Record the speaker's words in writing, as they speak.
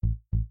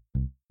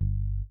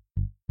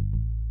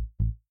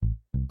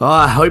Oh,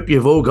 I hope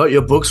you've all got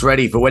your books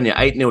ready for when you're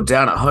 8-0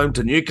 down at home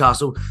to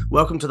Newcastle.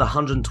 Welcome to the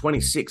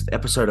 126th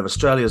episode of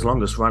Australia's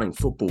longest running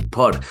football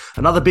pod.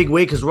 Another big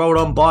week has rolled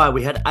on by.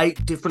 We had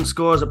 8 different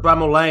scorers at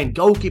Bramall Lane,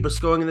 goalkeeper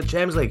scoring in the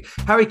Champions League,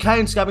 Harry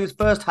Kane scoring his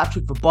first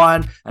hat-trick for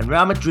Bayern, and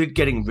Real Madrid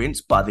getting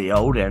rinsed by the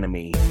old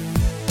enemy.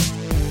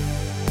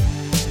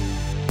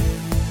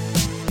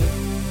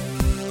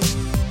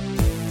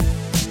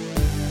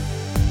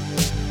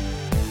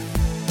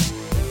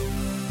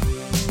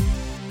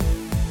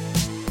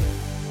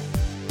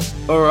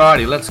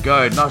 Alrighty, let's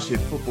go. Nice Your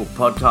Football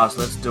podcast.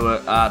 Let's do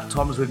it.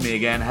 Tom's with me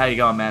again. How you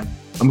going, man?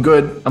 I'm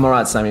good. I'm all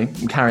right, Sammy.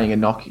 I'm carrying a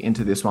knock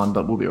into this one,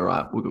 but we'll be all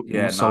right. We'll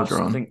soldier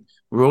nice. on. I think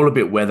we're all a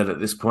bit weathered at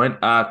this point.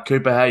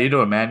 Cooper, how you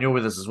doing, man? You're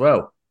with us as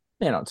well.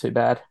 Yeah, not too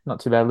bad. Not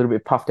too bad. A little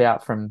bit puffed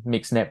out from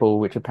mixed netball,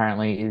 which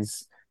apparently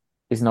is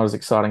not as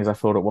exciting as I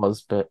thought it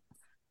was, but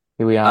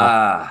here we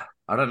are.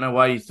 I don't know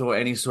why you thought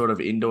any sort of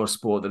indoor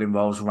sport that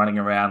involves running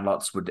around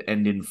lots would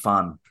end in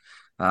fun.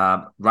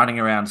 Running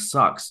around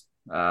sucks.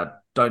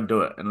 Don't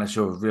do it unless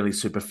you're really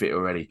super fit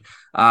already.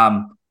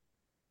 I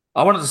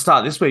wanted to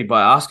start this week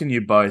by asking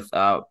you both,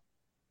 on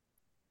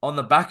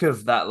the back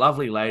of that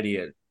lovely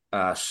lady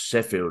at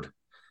Sheffield,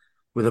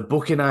 with a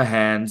book in her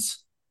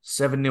hands,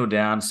 7-0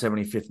 down,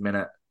 75th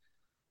minute.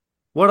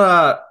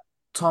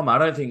 Tom, I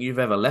don't think you've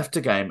ever left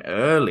a game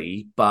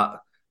early, but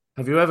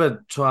have you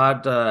ever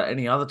tried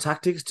any other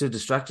tactics to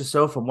distract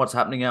yourself from what's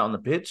happening out on the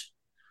pitch?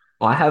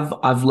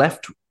 I've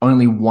left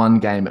only one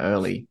game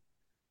early,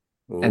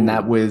 Ooh. and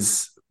that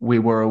was we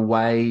were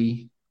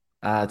away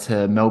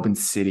to Melbourne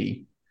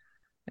City,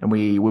 and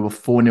we were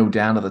 4-0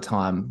 down at the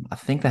time. I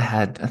think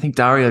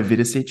Dario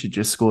Vidicic had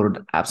just scored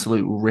an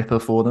absolute ripper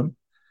for them.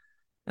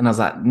 And I was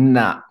like,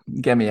 nah,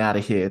 get me out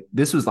of here.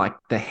 This was like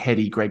the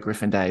heady Greg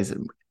Griffin days.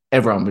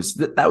 Everyone was,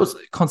 that was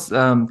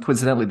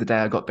coincidentally the day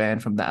I got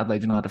banned from the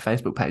Adelaide United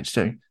Facebook page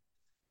too.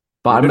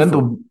 But Beautiful.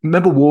 I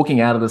remember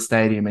walking out of the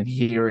stadium and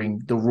hearing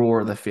the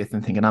roar of the fifth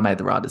and thinking I made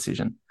the right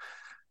decision.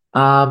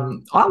 I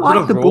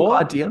like the book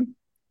idea.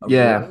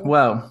 Yeah,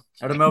 well.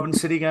 At a Melbourne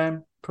City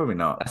game? Probably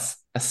not.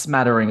 A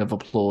smattering of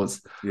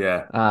applause.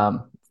 Yeah.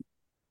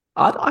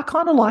 I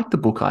kind of like the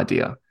book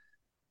idea.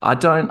 I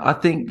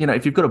think,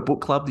 if you've got a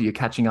book club that you're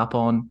catching up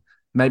on,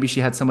 maybe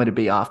she had somewhere to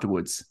be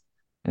afterwards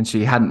and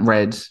she hadn't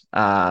read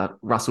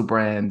Russell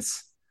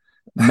Brand's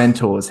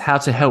Mentors, How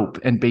to Help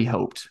and Be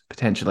Helped,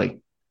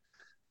 potentially.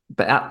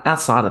 But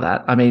outside of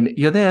that, I mean,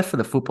 you're there for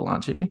the football,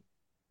 aren't you?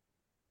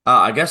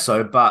 I guess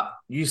so, but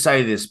you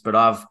say this,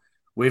 but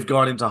we've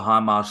gone into High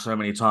Marsh so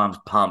many times,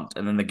 pumped,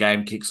 and then the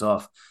game kicks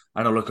off,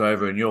 and I look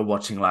over and you're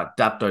watching like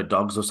Dapto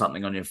Dogs or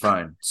something on your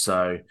phone.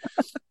 So,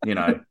 you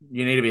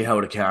need to be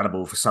held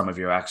accountable for some of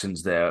your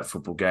actions there at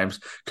football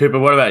games. Cooper,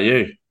 what about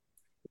you?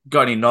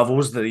 Got any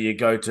novels that you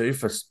go to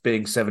for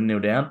being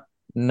 7-0 down?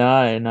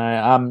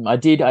 No. I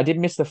did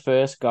miss the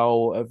first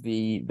goal of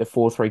the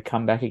 4-3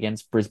 comeback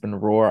against Brisbane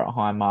Roar at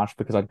High Marsh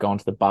because I'd gone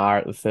to the bar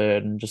at the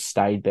third and just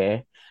stayed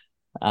there.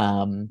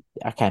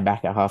 I came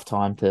back at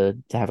halftime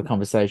to have a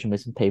conversation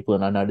with some people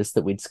and I noticed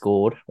that we'd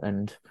scored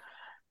and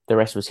the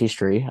rest was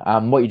history.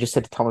 What you just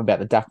said to Tom about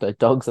the Dapto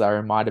Dogs, that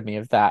reminded me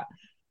of that.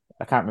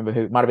 I can't remember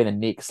who. It might have been the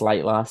Knicks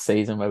late last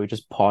season where we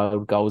just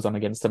piled goals on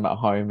against them at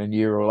home and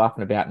you were all up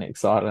and about and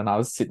excited and I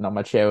was sitting on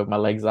my chair with my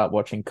legs up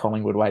watching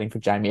Collingwood waiting for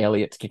Jamie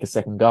Elliott to kick a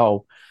second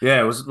goal. Yeah,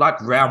 it was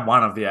like round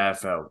 1 of the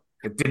AFL.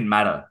 It didn't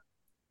matter.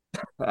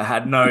 It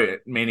had no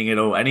meaning at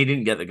all. And he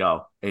didn't get the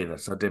goal either,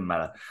 so it didn't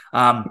matter.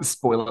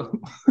 Spoiler.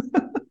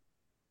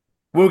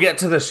 We'll get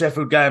to the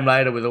Sheffield game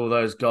later with all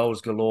those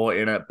goals galore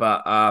in it.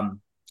 But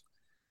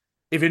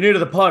if you're new to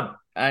the pod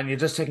and you're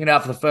just checking it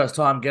out for the first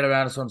time, get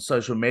around us on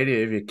social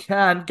media. If you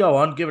can, go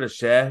on, give it a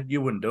share.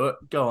 You wouldn't do it.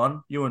 Go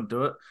on, you wouldn't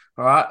do it.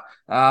 All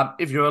right.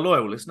 If you're a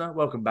loyal listener,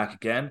 welcome back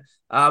again.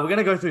 We're going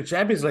to go through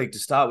Champions League to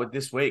start with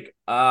this week.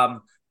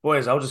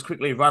 Boys, I'll just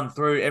quickly run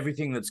through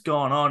everything that's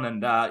gone on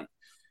and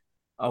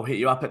I'll hit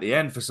you up at the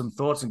end for some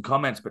thoughts and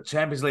comments. But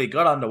Champions League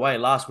got underway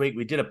last week.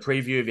 We did a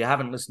preview. If you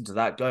haven't listened to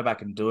that, go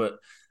back and do it.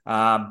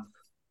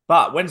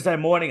 But Wednesday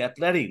morning,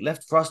 Atleti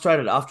left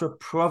frustrated after a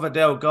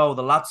Provedel goal.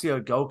 The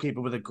Lazio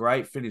goalkeeper with a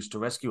great finish to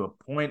rescue a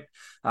point.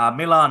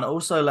 Milan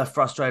also left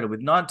frustrated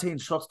with 19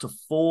 shots to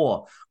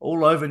 4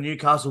 all over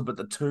Newcastle, but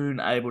the Toon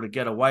able to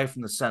get away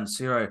from the San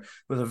Siro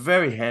with a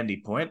very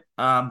handy point.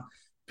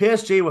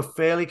 PSG were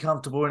fairly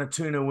comfortable in a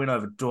 2-0 win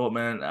over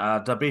Dortmund.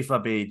 Dabi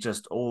Fabi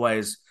just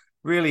always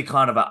really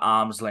kind of at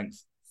arm's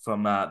length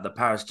from the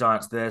Paris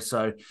Giants there.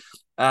 So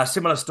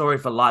similar story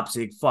for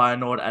Leipzig,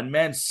 Feyenoord and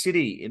Man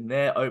City in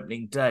their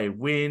opening day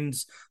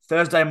wins.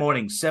 Thursday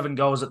morning, 7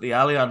 goals at the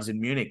Allianz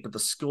in Munich, but the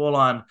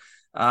scoreline,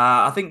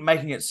 I think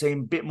making it seem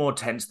a bit more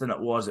tense than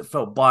it was. It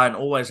felt Bayern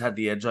always had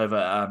the edge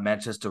over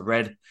Manchester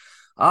Red.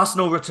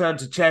 Arsenal returned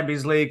to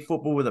Champions League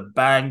football with a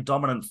bang,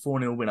 dominant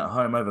 4-0 win at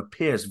home over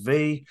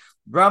PSV.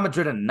 Real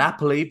Madrid and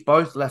Napoli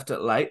both left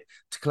it late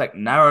to collect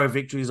narrow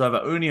victories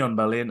over Union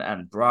Berlin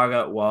and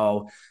Braga,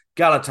 while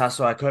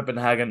Galatasaray,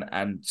 Copenhagen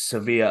and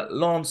Sevilla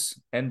Lens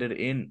ended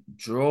in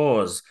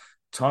draws.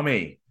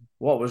 Tommy,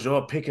 what was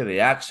your pick of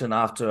the action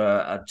after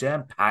a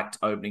jam-packed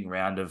opening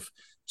round of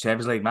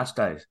Champions League match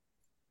days.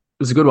 It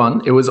was a good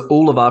one. It was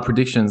all of our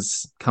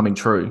predictions coming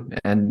true,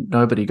 and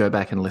nobody go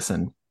back and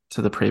listen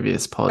to the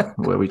previous pod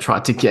where we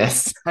tried to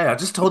guess. Hey, I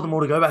just told them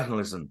all to go back and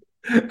listen.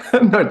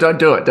 No, don't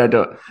do it. Don't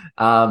do it.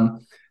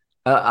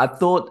 I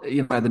thought,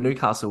 the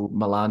Newcastle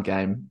Milan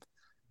game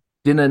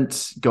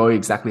didn't go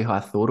exactly how I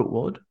thought it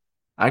would.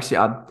 Actually,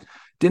 I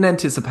didn't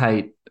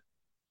anticipate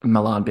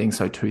Milan being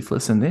so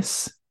toothless in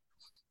this.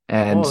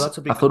 And Oh, that's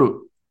a I big thought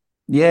call.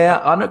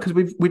 yeah, I know because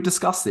we've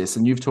discussed this,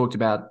 and you've talked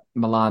about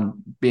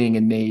Milan being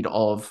in need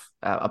of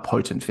a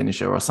potent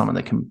finisher or someone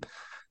that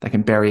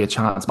can bury a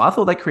chance. But I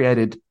thought they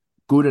created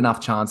good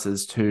enough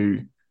chances to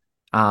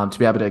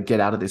be able to get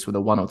out of this with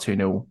a 1 or 2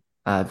 nil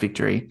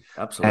victory.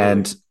 Absolutely.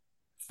 And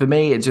for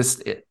me,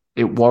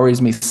 it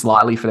worries me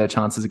slightly for their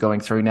chances of going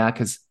through now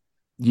because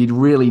you'd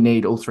really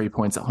need all 3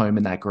 points at home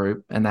in that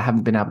group, and they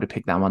haven't been able to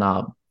pick that one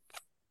up.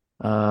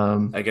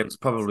 Against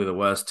probably the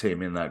worst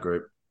team in that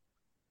group.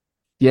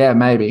 Yeah,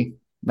 maybe.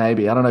 I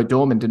don't know.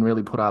 Dortmund didn't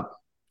really put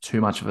up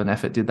too much of an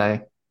effort, did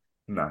they?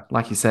 No.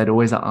 Like you said,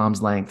 always at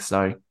arm's length.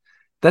 So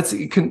that's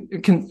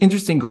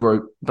interesting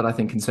group, but I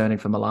think concerning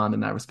for Milan in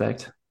that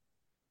respect.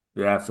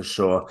 Yeah, for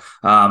sure.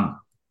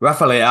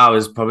 Rafael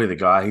is probably the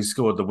guy. He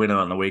scored the winner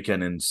on the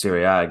weekend in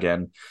Serie A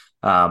again.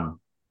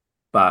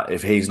 But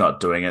if he's not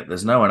doing it,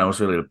 there's no one else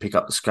really to pick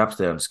up the scraps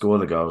there and score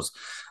the goals.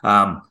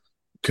 Cooper,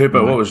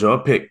 what No. was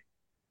your pick?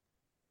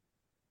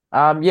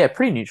 Yeah,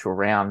 pretty neutral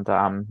round.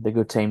 The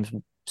good teams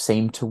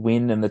seemed to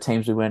win, and the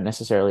teams we weren't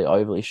necessarily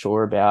overly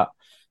sure about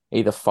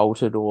either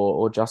faltered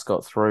or just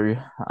got through.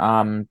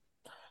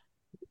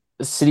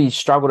 City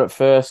struggled at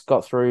first,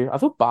 got through. I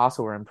thought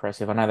Barca were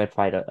impressive. I know they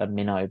played a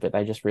minnow, but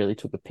they just really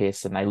took a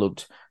piss, and they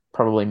looked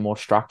probably more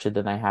structured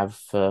than they have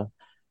for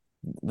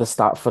the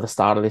start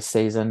of this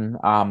season.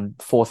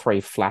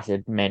 4-3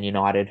 flattered Man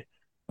United.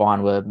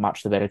 Bayern were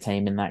much the better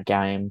team in that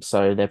game,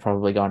 so they're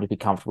probably going to be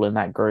comfortable in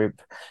that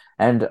group.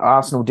 And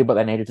Arsenal did what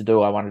they needed to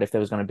do. I wondered if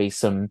there was going to be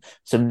some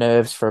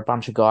nerves for a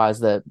bunch of guys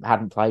that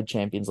hadn't played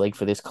Champions League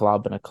for this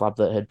club, and a club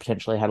that had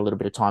potentially had a little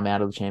bit of time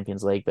out of the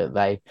Champions League, but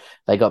they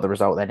got the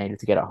result they needed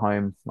to get at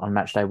home on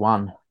match day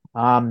one.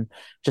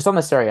 Just on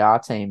the Serie A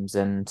teams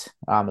and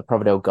the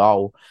Providel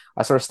goal,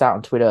 I saw a stat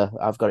on Twitter.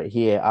 I've got it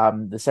here.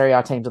 The Serie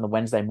A teams on the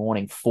Wednesday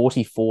morning,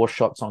 44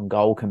 shots on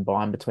goal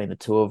combined between the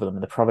two of them.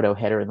 And the Providel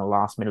header in the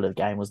last minute of the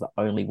game was the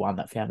only one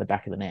that found the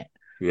back of the net.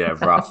 Yeah,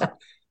 rough.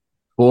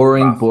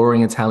 Boring, Rough.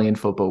 boring Italian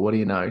football. What do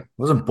you know? It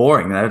wasn't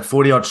boring. They had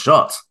 40 odd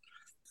shots.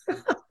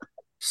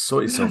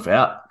 Sort yourself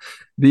out.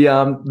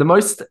 The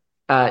most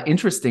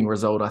interesting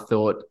result I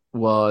thought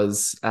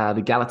was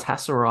the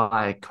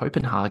Galatasaray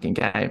Copenhagen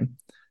game,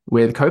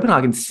 with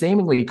Copenhagen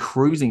seemingly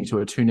cruising to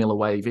a 2-0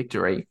 away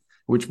victory,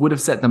 which would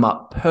have set them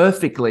up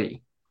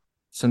perfectly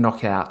to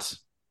knock out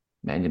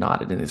Man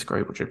United in this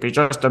group, which would be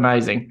just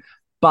amazing.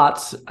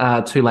 But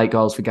 2 late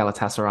goals for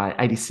Galatasaray,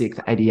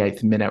 86th,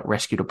 88th minute,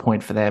 rescued a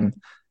point for them.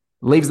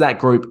 Leaves that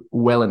group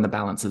well in the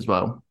balance as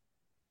well.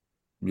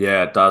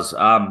 Yeah, it does.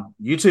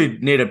 You two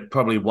need to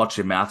probably watch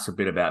your mouths a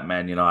bit about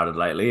Man United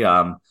lately.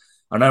 I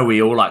know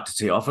we all like to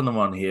tee off on them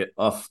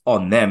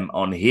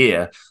on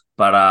here,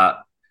 but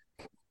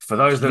for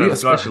those that You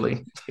have got,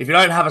 especially. if you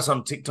don't have us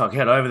on TikTok,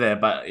 head over there.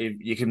 But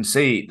you can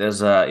see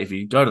if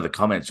you go to the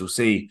comments, you'll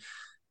see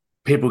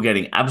people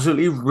getting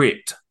absolutely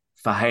ripped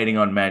for hating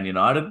on Man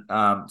United.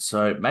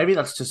 So maybe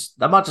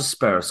that might just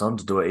spur us on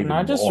to do it even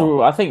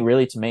more. I think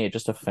really to me, it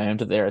just affirmed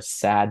that they're a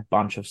sad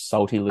bunch of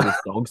salty little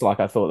dogs like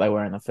I thought they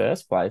were in the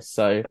first place.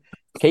 So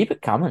keep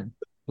it coming.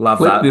 Love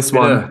Flip that. this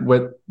one.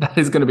 That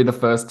is going to be the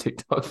first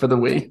TikTok for the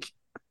week.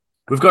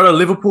 We've got a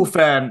Liverpool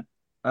fan,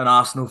 an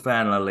Arsenal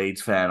fan, and a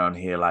Leeds fan on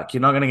here. Like,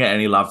 you're not going to get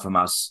any love from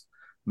us,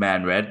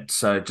 Man Red.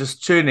 So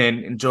just tune in,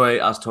 enjoy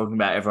us talking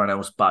about everyone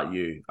else but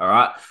you. All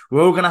right.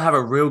 We're all going to have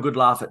a real good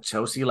laugh at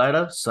Chelsea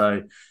later.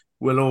 So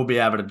we'll all be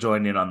able to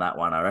join in on that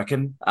one, I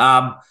reckon.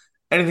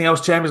 Anything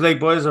else, Champions League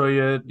boys, or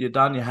you're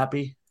done? You're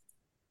happy?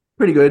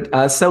 Pretty good.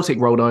 Celtic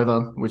rolled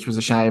over, which was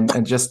a shame,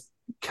 and just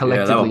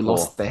collectively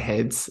lost their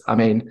heads. I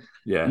mean,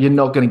 you're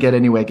not going to get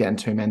anywhere getting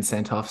 2 men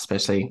sent off,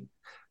 especially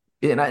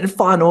in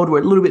Feyenoord. We're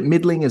a little bit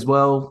middling as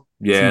well.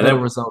 Yeah, some better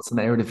results in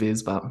the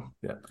Eredivisie, but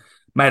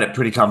made it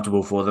pretty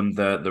comfortable for them.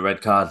 The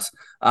red cards.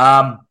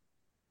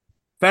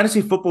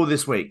 Fantasy football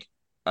this week.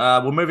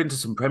 We'll move into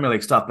some Premier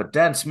League stuff, but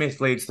Dan Smith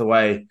leads the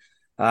way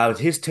with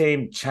his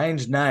team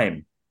changed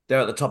name. They're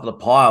at the top of the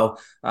pile.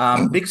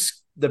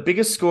 The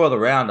biggest score of the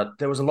round.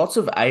 There was lots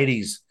of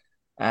 80s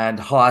and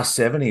high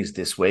 70s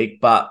this week,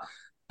 but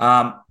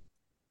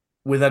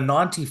with a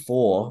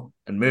 94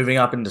 and moving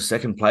up into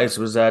second place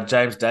was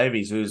James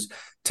Davies, whose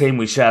team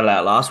we shouted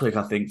out last week,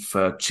 I think,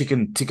 for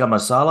Chicken Tikka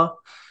Masala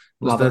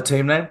was the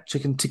team name.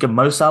 Chicken Tikka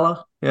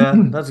Mosala. Yeah,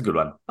 that's a good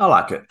one. I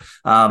like it.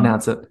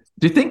 Pronounce it.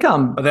 Do you think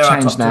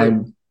change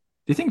name? Do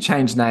you think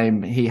change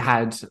name he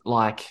had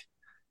like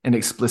an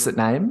explicit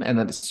name and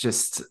that it's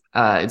just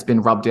it's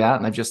been rubbed out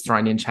and they've just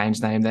thrown in change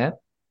name there?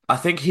 I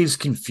think he's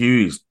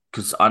confused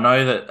because I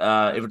know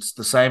that if it's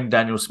the same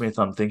Daniel Smith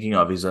I'm thinking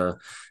of, he's a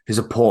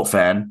Port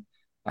fan.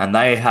 And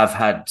they have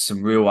had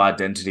some real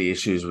identity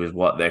issues with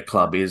what their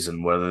club is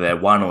and whether they're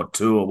one or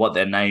two or what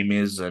their name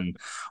is and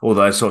all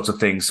those sorts of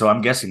things. So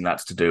I'm guessing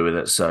that's to do with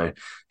it. So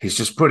he's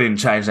just put in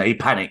change. He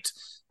panicked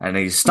and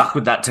he's stuck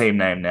with that team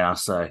name now.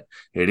 So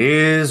it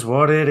is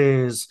what it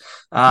is.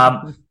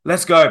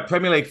 Let's go.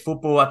 Premier League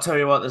football. I tell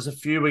you what, there's a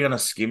few we're going to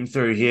skim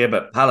through here,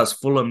 but Palace,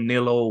 Fulham,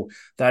 0-0.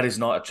 That is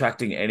not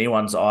attracting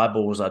anyone's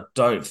eyeballs, I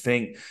don't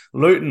think.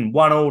 Luton,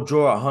 1-1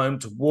 draw at home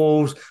to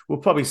Wolves. We'll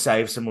probably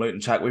save some Luton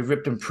chat. We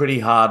ripped them pretty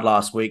hard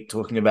last week,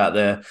 talking about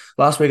their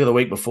last week or the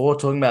week before,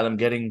 talking about them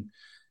getting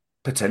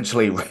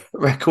potentially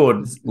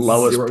record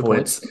lowest 0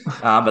 points.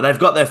 But they've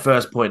got their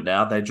first point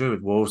now. They drew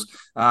with Wolves.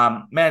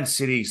 Man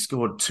City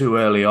scored two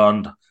early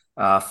on.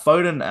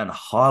 Foden and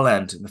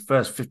Haaland in the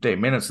first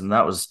 15 minutes, and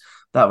that was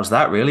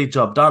that really.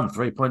 Job done.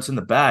 3 points in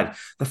the bag.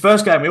 The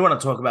first game we want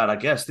to talk about, I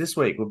guess, this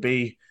week would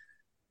be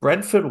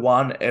Brentford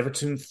 1,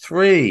 Everton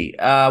 3.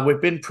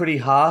 We've been pretty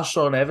harsh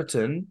on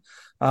Everton,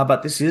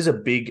 but this is a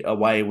big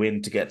away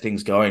win to get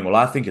things going. Well,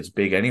 I think it's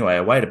big anyway.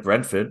 Away to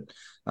Brentford.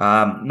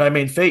 No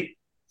mean feat.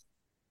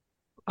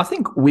 I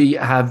think we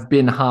have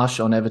been harsh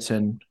on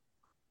Everton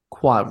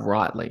quite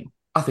rightly.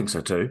 I think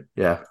so too.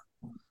 Yeah.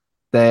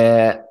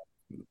 They're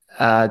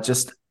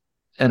just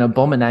an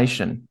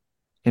abomination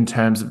in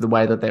terms of the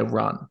way that they're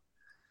run.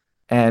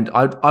 And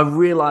I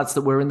realize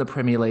that we're in the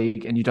Premier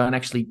League and you don't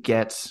actually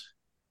get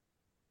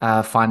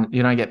you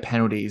don't get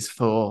penalties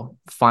for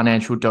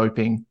financial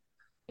doping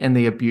and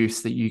the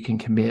abuse that you can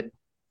commit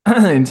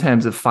in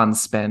terms of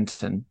funds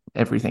spent and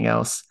everything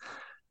else.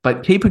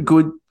 But keep a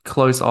good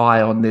close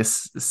eye on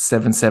this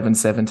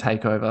 777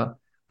 takeover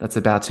that's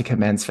about to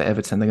commence for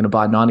Everton. They're going to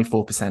buy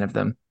 94% of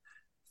them.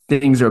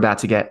 Things are about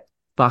to get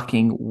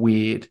fucking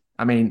weird.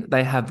 I mean,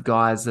 they have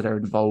guys that are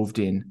involved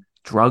in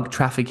drug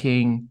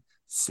trafficking,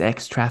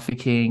 sex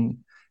trafficking.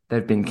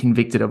 They've been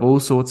convicted of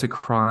all sorts of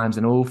crimes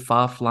in all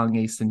far-flung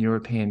Eastern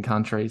European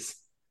countries.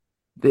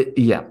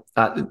 Okay.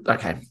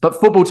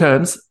 But football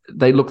terms,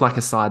 they look like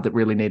a side that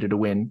really needed a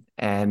win.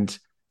 And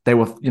they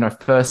were,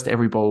 first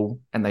every ball,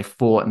 and they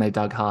fought and they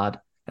dug hard.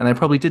 And they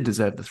probably did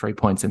deserve the 3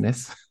 points in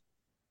this.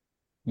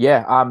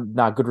 Yeah,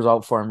 no, good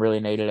result for him. Really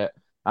needed it.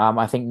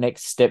 I think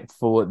next step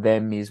for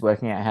them is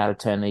working out how to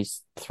turn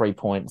these 3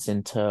 points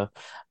into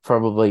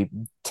probably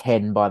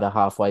 10 by the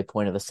halfway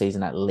point of the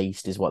season at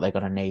least is what they're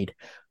going to need.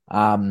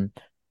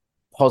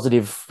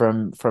 Positive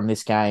from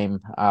this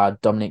game,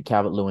 Dominic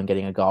Calvert-Lewin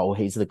getting a goal.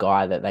 He's the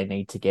guy that they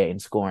need to get in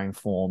scoring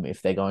form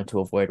if they're going to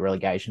avoid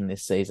relegation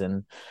this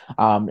season.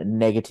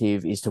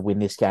 Negative is to win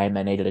this game.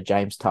 They needed a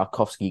James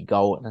Tarkowski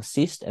goal and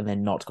assist, and they're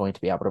not going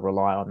to be able to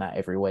rely on that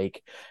every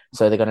week.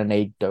 So they're going to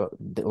need,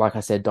 like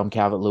I said, Dom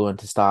Calvert-Lewin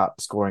to start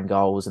scoring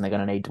goals, and they're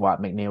going to need Dwight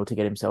McNeil to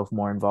get himself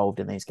more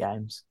involved in these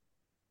games.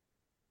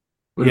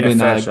 Would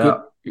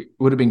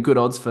have been good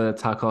odds for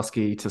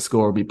Tarkowski to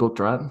score or be booked,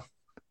 right?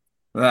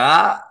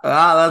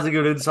 That's a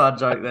good inside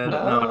joke there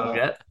that no one will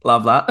get.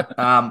 Love that.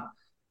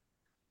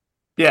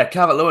 Yeah,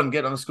 Calvert-Lewin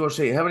getting on the score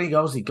sheet. How many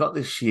goals he got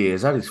this year?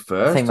 Is that his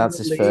first? I think that's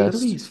his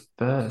first. His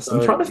first.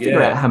 I'm trying to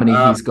figure out how many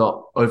he's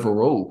got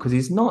overall because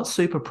he's not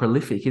super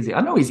prolific, is he? I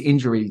know he's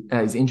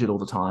injured all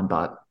the time,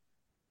 but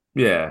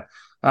yeah,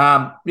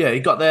 he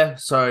got there.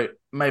 So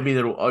maybe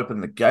that'll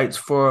open the gates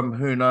for him.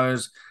 Who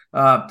knows?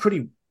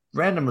 Pretty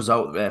random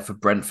result there for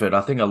Brentford.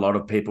 I think a lot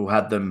of people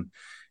had them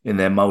in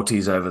their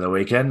multis over the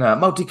weekend.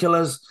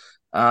 Multi-killers.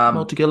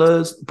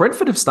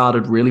 Brentford have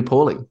started really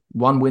poorly.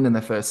 One win in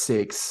their first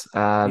six.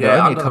 They're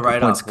only a couple of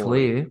points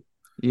clear.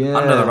 Yeah.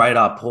 Under the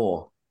radar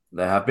poor,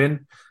 they have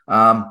been.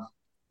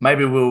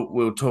 Maybe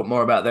we'll talk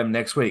more about them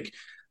next week.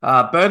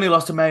 Burnley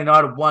lost to Man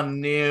United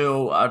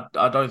 1-0.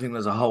 I don't think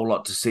there's a whole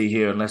lot to see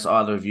here unless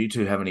either of you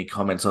two have any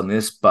comments on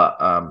this. But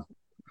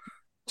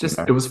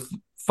it was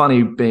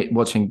funny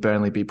watching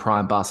Burnley be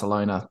prime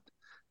Barcelona.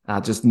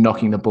 Just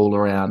knocking the ball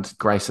around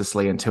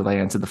graciously until they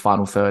entered the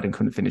final third and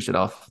couldn't finish it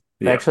off.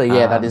 Yeah. Actually,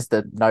 that is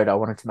the note I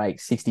wanted to make.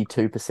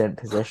 62%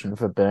 possession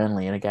for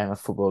Burnley in a game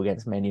of football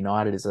against Man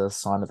United is a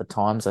sign of the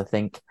times, I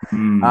think.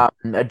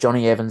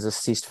 Johnny Evans'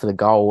 assist for the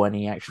goal, and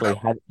he actually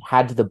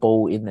had the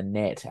ball in the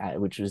net,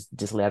 which was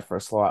disallowed for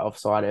a slight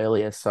offside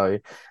earlier. So,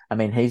 I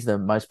mean, he's the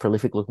most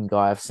prolific-looking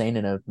guy I've seen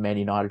in a Man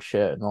United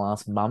shirt in the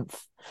last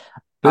month.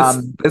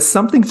 There's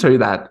something to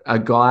that. A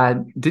guy,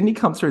 didn't he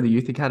come through the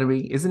youth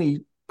academy? Isn't he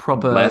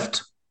proper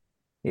left?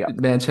 Yeah,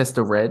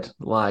 Manchester Red.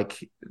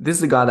 Like, this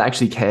is a guy that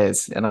actually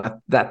cares, and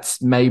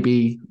that's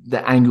maybe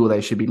the angle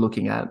they should be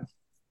looking at.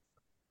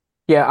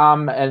 Yeah,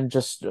 and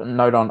just a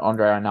note on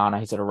Andre Onana.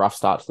 He's had a rough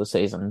start to the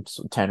season,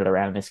 turned it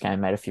around in this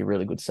game, made a few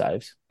really good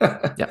saves.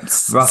 Yep,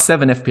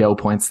 7 FPL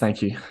points.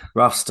 Thank you.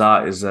 Rough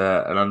start is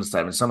an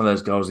understatement. Some of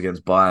those goals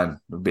against Bayern,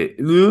 a bit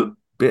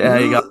how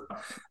you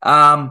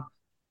go.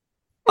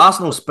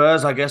 Arsenal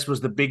Spurs, I guess,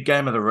 was the big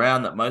game of the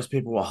round that most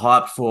people were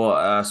hyped for,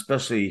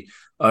 especially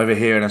over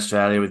here in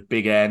Australia with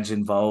Big Ange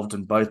involved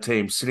and both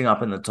teams sitting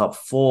up in the top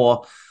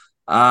four.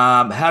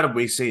 How did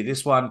we see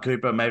this one,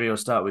 Cooper? Maybe I'll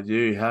start with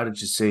you. How did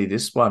you see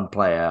this one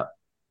play out?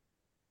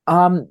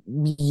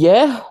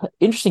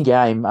 Interesting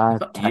game.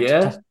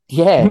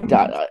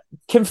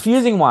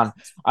 Confusing one.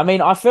 I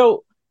mean, I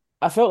felt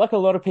I felt like a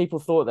lot of people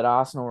thought that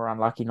Arsenal were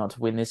unlucky not to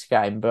win this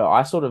game, but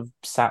I sort of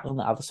sat on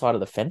the other side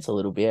of the fence a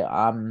little bit.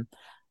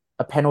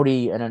 A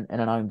penalty and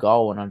an own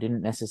goal, and I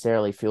didn't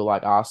necessarily feel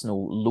like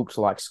Arsenal looked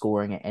like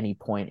scoring at any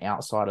point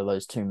outside of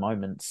those two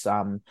moments.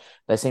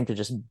 They seemed to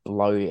just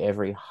blow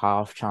every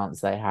half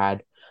chance they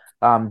had.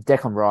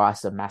 Declan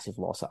Rice, a massive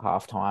loss at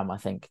halftime. I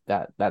think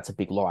that's a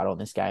big light on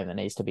this game that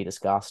needs to be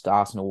discussed.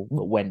 Arsenal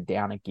went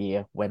down a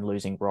gear when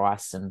losing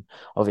Rice, and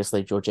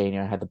obviously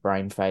Jorginho had the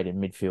brain fade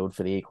in midfield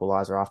for the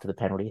equaliser after the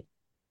penalty.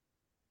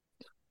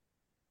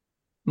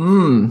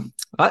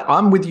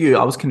 I'm with you.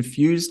 I was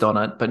confused on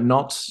it, but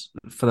not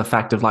for the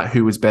fact of like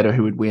who was better,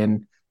 who would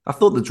win. I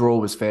thought the draw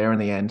was fair in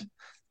the end.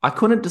 I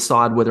couldn't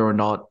decide whether or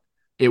not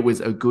it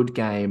was a good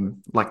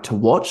game, like to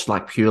watch,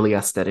 like purely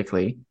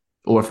aesthetically,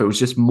 or if it was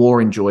just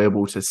more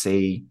enjoyable to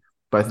see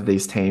both of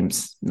these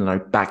teams,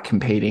 back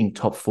competing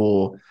top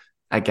four,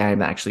 a game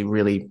that actually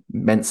really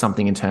meant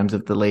something in terms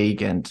of the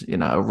league and,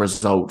 a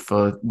result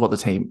for what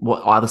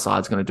either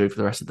side's going to do for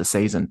the rest of the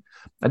season.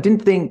 I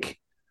didn't think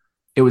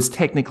it was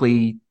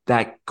technically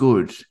that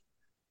good.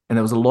 And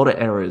there was a lot of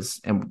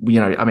errors. And,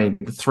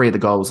 three of the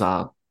goals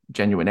are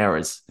genuine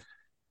errors.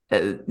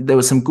 There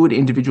were some good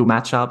individual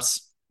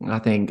matchups. I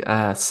think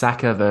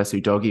Saka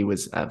versus Udogie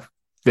was a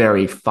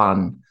very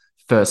fun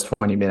first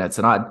 20 minutes.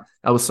 And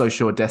I was so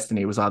sure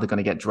Destiny was either going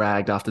to get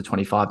dragged after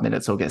 25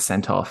 minutes or get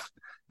sent off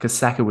because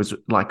Saka was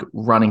like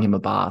running him a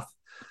bath.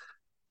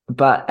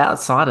 But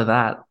outside of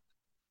that,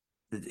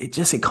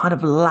 it kind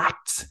of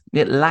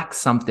lacked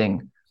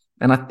something.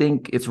 And I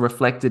think it's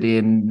reflected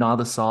in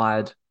neither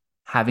side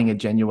having a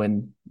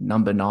genuine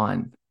number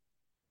 9.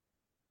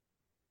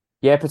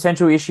 Yeah,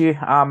 potential issue.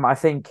 I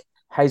think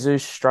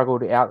Jesus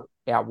struggled out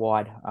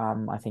wide.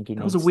 I think he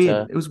That was needs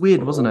to. it was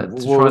weird, wasn't it?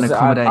 To Well, try and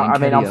accommodate I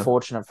mean, Nketiah.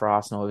 unfortunate for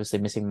Arsenal, obviously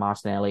missing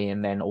Martinelli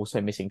and then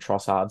also missing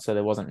Trossard. So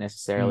there wasn't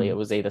necessarily. It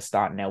was either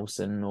start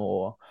Nelson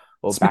or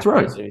Smith back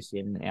Rowe. Jesus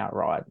in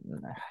outright.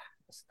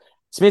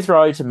 Smith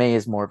Rowe to me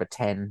is more of a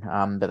 10.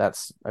 But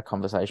that's a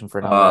conversation for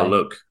another day.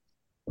 Look,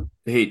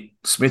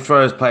 Smith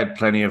Rowe has played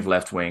plenty of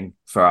left wing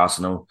for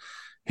Arsenal.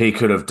 He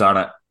could have done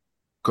it.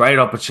 Great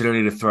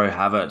opportunity to throw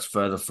Havertz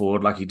further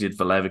forward, like he did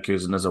for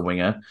Leverkusen as a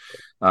winger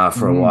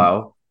for a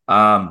while.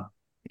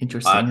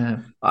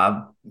 Interesting.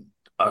 I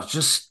was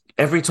just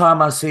every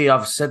time I've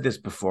said this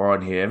before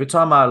on here. Every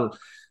time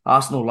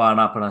Arsenal line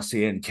up and I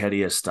see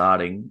Nketiah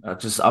starting,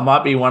 I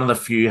might be one of the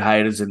few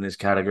haters in this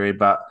category,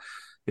 but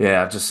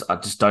yeah, I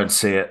just don't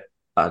see it.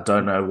 I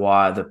don't know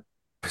why the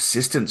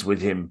persistence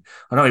with him.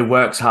 I know he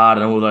works hard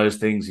and all those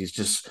things. He's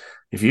just,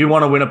 if you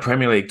want to win a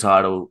Premier League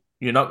title,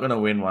 you're not going to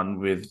win one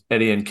with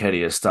Eddie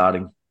Nketiah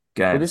starting Well,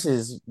 games. this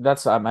is Maybe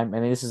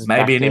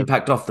back an to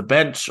impact off the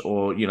bench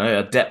or,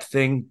 a depth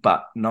thing,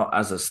 but not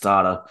as a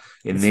starter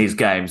in these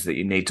games that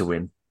you need to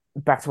win.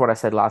 back to what I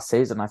said last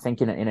season. I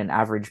think in an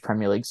average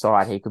Premier League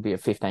side, he could be a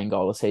 15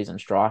 goal a season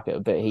striker,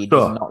 but he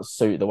does Sure. not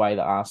suit the way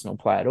that Arsenal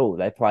play at all.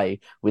 They play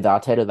with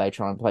Arteta, they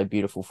try and play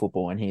beautiful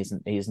football, and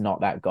he's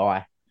not that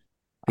guy.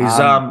 He's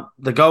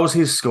the goals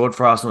he's scored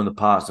for Arsenal in the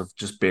past have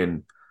just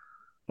been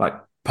like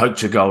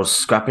poacher goals,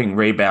 scrapping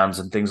rebounds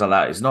and things like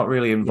that. He's not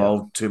really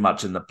involved too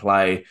much in the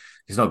play.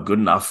 He's not good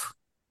enough.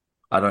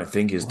 I don't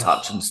think his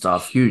touch and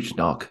stuff Huge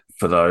knock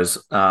for those.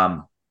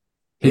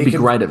 He'd be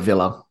great at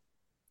Villa.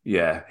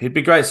 Yeah, he'd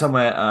be great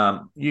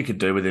somewhere. You could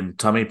do with him,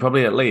 Tommy,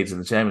 probably at Leeds in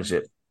the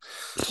Championship.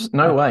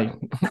 No way.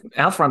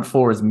 Our front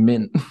four is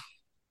mint.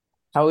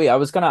 Howie, I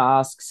was going to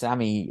ask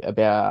Sammy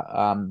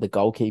about the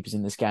goalkeepers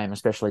in this game,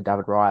 especially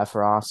David Raya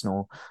for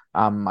Arsenal.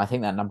 I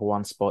think that number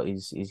 1 spot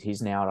is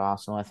his now at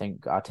Arsenal. I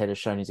think Arteta's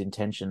shown his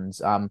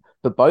intentions.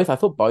 But I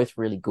thought both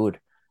really good.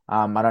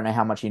 I don't know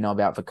how much you know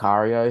about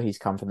Vicario. He's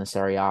come from the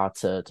Serie A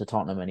to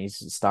Tottenham and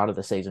he's started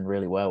the season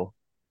really well.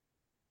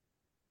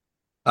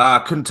 I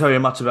couldn't tell you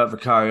much about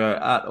Vicario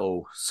at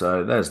all,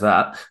 so there's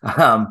that.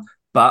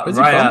 But Where's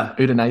he Raya,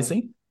 from?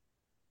 Udinese?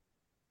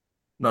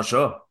 not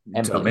sure.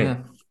 You tell Empoli. me. Yeah.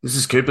 This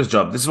is Cooper's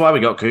job. This is why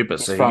we got Cooper.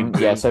 He's So from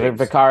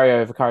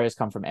Vicario's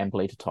come from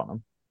Empoli to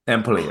Tottenham.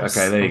 Empoli.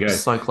 Okay, there you go.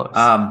 So close.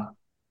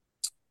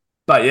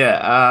 But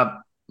yeah,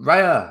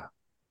 Raya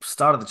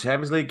started the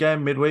Champions League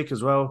game midweek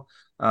as well.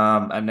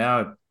 And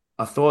now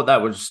I thought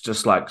that was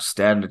just like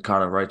standard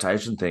kind of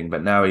rotation thing,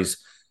 but now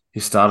he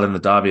started in the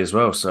derby as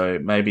well. So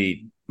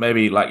maybe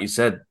like you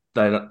said,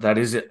 that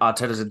is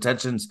Arteta's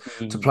intentions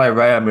to play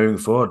Raya moving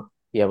forward.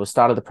 Yeah, we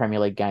started the Premier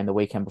League game the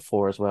weekend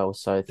before as well.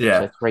 So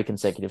 3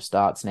 consecutive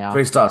starts now.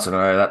 3 starts in a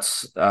row.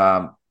 That's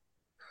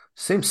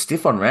seems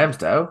stiff on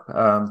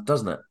Ramsdale,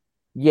 doesn't it?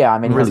 Yeah, I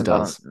mean, It he really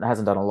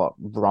hasn't done a lot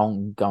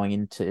wrong going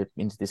into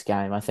this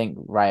game. I think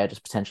Raya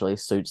just potentially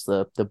suits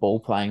the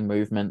ball playing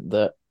movement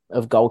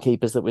of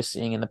goalkeepers that we're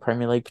seeing in the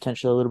Premier League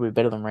potentially a little bit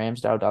better than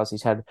Ramsdale does.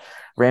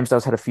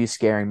 Ramsdale's had a few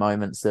scary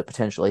moments that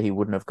potentially he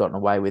wouldn't have gotten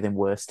away with in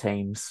worse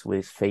teams with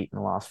his feet in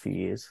the last few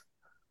years.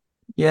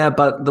 Yeah,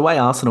 but the way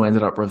Arsenal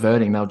ended up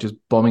reverting, they were just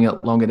bombing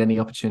it long at any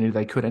opportunity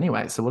they could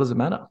anyway. So what does it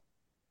matter?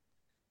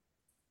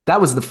 That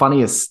was the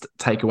funniest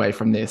takeaway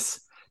from this,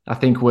 I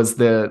think, was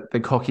the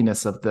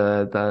cockiness of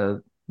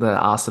the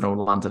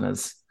Arsenal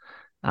Londoners.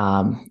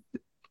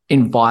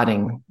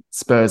 inviting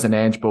Spurs and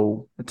Ange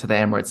Ball to the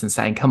Emirates and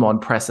saying, "Come on,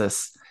 press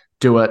us,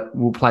 do it.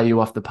 We'll play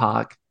you off the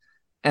park."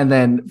 And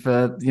then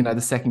for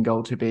the second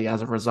goal to be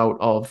as a result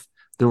of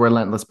the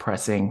relentless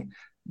pressing,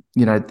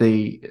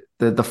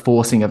 the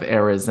forcing of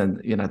errors, and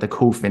the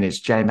cool finish,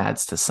 J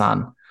Mads to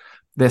Son.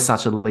 They're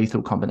such a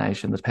lethal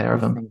combination, the pair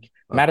of them.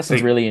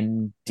 Madison's really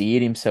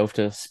endeared himself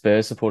to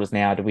Spurs supporters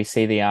now. Did we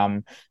see the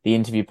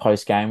interview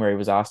post game where he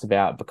was asked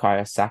about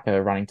Bukayo Saka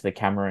running to the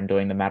camera and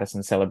doing the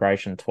Madison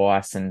celebration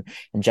twice, and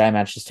J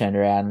Mads just turned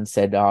around and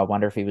said, "Oh, I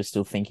wonder if he was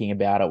still thinking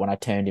about it when I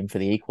turned him for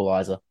the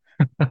equaliser."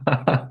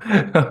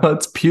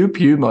 It's pew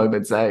pew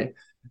moments, eh?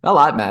 I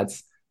like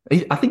Mads.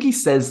 I think he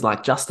says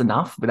like just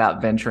enough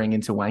without venturing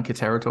into wanker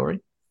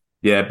territory.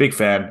 Yeah, big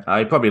fan.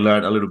 He probably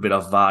learned a little bit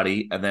off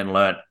Vardy and then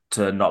learnt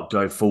to not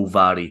go full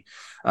Vardy.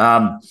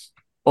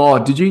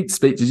 Did you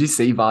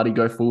see Vardy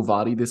go full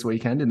Vardy this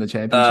weekend in the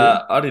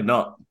championship? I did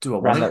not do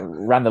a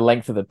ran the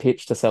length of the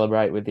pitch to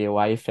celebrate with the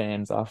away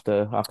fans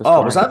after.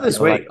 Oh, was that this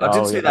week? Like, I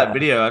did see that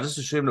video. I just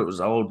assumed it was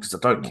old because I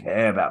don't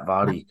care about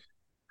Vardy.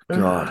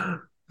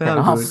 God,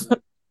 how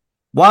good.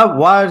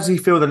 Why does he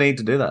feel the need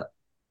to do that?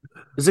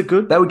 Is it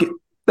good? They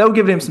were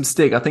giving him some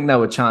stick. I think they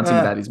were chanting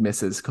about his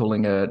missus,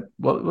 calling her,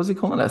 what was he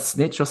calling her, a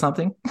snitch or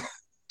something?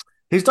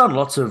 He's done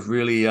lots of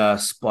really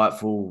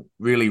spiteful,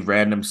 really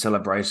random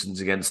celebrations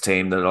against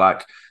team that are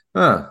like,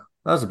 that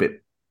was a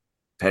bit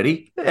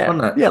petty.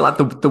 Yeah, like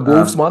the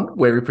Wolves one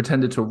where he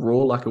pretended to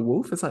roar like a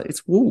wolf. It's like,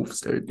 it's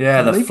Wolves, dude.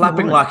 Yeah, the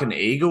flapping like an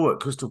eagle at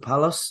Crystal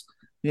Palace.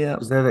 Yeah.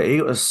 Because they're the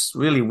eagle. It's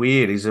really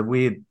weird. I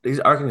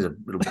reckon he's a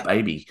little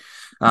baby.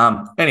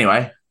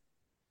 Anyway.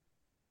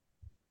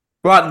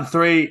 Brighton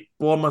 3,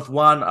 Bournemouth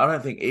 1. I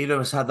don't think either of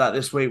us had that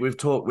this week. We've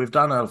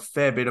done a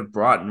fair bit of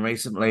Brighton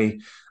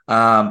recently.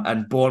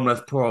 And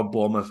Bournemouth, poor old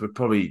Bournemouth, would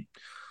probably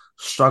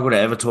struggle to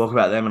ever talk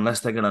about them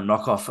unless they're going to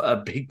knock off a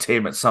big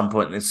team at some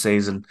point this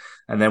season,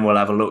 and then we'll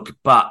have a look.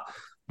 But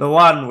the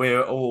one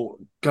we're all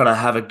going to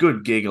have a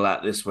good giggle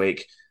at this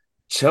week,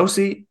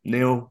 Chelsea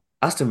 0,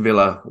 Aston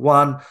Villa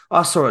 1.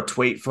 I saw a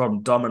tweet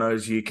from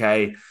Domino's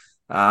UK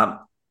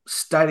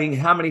stating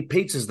how many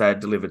pizzas they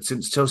had delivered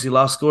since Chelsea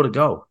last scored a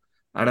goal.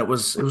 And it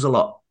was a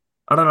lot.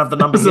 I don't have the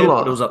number yet,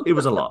 but it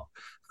was a lot.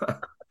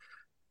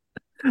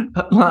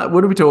 Like,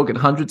 what are we talking?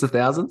 Hundreds of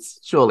thousands?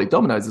 Surely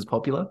Domino's is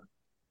popular.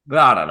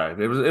 I don't know.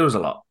 It was a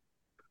lot.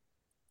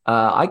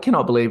 I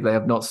cannot believe they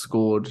have not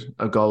scored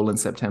a goal in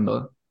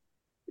September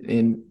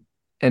in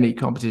any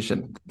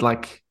competition.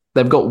 Like,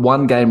 they've got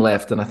one game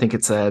left, and I think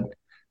it's a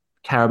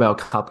Carabao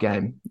Cup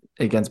game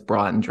against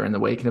Brighton during the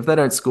week. And if they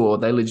don't score,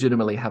 they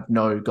legitimately have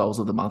no goals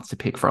of the month to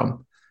pick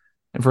from.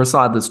 And for a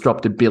side that's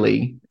dropped a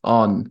billy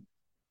on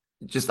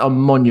just a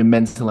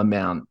monumental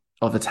amount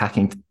of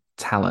attacking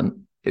talent,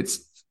 it's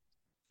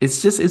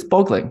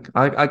boggling.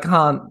 I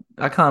can't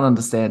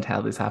understand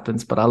how this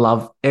happens, but I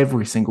love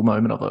every single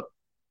moment of it.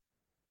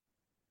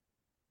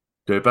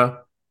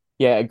 Cooper?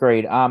 Yeah,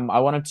 agreed. I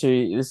wanted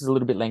to, this is a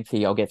little bit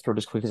lengthy. I'll get through it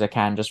as quick as I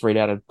can. Just read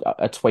out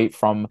a tweet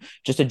from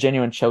just a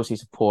genuine Chelsea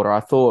supporter.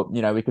 I thought,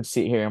 we could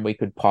sit here and we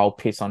could pile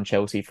piss on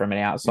Chelsea from an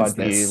outside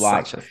view,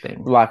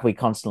 like we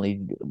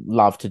constantly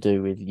love to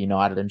do with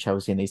United and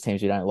Chelsea and these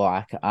teams we don't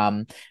like.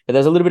 But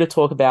there's a little bit of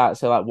talk about,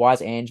 so like, why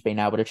has Ange been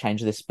able to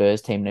change this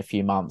Spurs team in a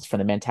few months from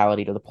the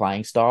mentality to the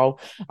playing style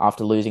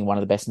after losing one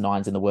of the best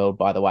nines in the world,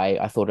 by the way?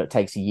 I thought it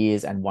takes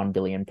years and £1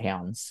 billion.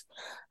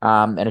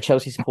 And a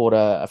Chelsea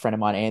supporter, a friend of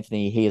mine,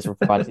 Anthony, he has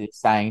replied to this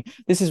saying,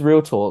 "This is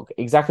real talk.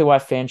 Exactly why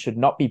fans should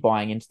not be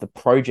buying into the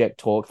project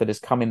talk that has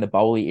come in the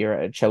Bowley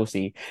era at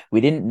Chelsea. We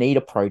didn't need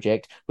a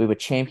project. We were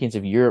champions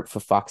of Europe, for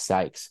fuck's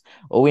sakes.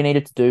 All we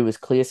needed to do was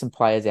clear some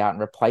players out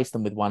and replace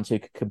them with ones who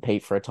could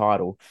compete for a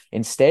title.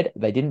 Instead,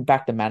 they didn't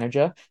back the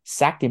manager,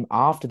 sacked him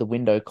after the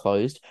window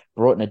closed,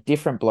 brought in a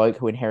different bloke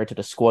who inherited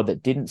a squad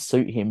that didn't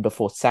suit him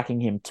before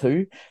sacking him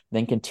too,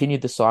 then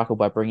continued the cycle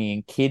by bringing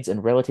in kids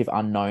and relative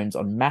unknowns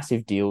on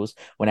massive deals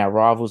when our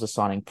rivals are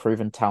signing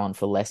proven talent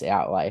for less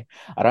outlay.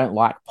 I don't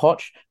like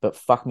Poch, but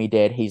fuck me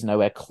dead, he's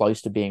nowhere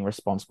close to being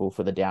responsible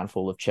for the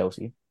downfall of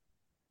Chelsea."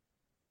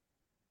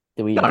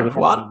 I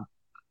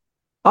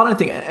don't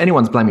think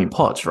anyone's blaming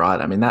Poch, right?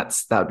 I mean,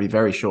 that would be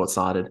very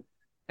short-sighted.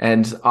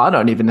 And I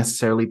don't even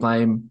necessarily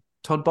blame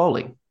Todd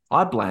Bowley.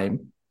 I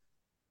blame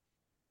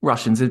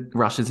Russia's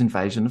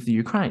invasion of the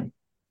Ukraine,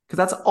 because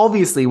that's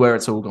obviously where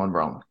it's all gone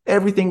wrong.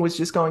 Everything was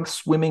just going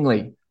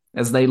swimmingly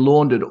as they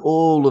laundered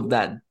all of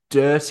that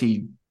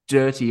dirty,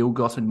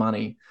 ill-gotten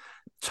money,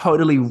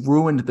 totally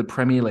ruined the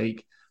Premier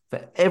League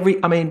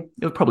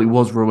it probably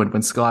was ruined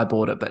when Sky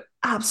bought it, but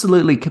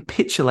absolutely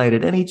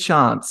capitulated any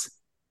chance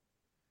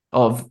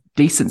of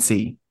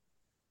decency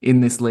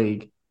in this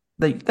league.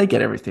 They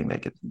get everything. They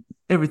get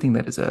everything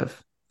they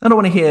deserve. I don't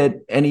want to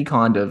hear any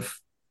kind of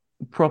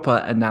proper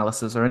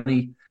analysis or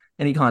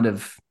any kind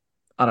of,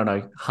 I don't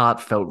know,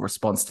 heartfelt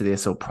response to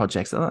this or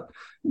projects.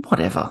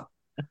 Whatever.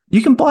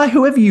 You can buy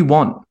whoever you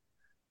want.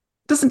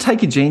 It doesn't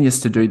take a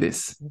genius to do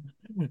this.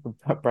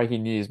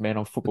 Breaking news: Man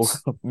on Football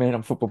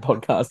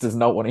podcast does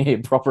not want to hear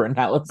proper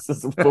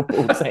analysis of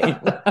football team.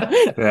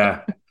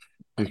 Yeah.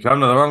 You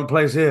come to the wrong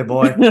place here,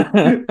 boy.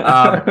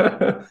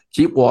 Um,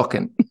 Keep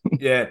walking.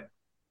 yeah,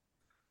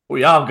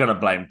 we are going to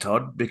blame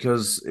Todd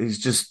because he's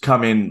just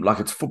come in like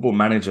it's football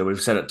manager. We've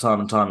said it time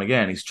and time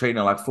again. He's treating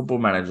it like football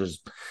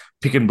managers,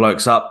 picking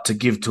blokes up to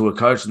give to a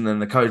coach, and then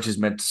the coach is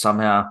meant to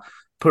somehow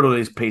put all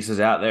these pieces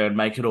out there and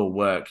make it all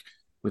work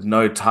with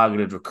no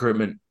targeted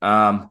recruitment.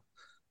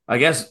 I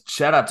guess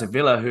shout out to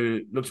Villa,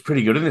 who looks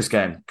pretty good in this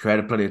game,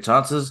 created plenty of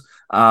chances.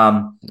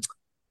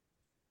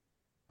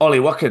 Ollie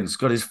Watkins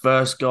got his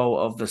first goal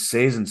of the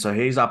season, so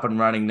he's up and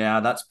running now.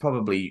 That's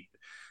probably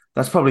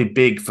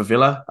big for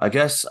Villa, I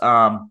guess.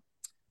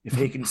 If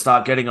he can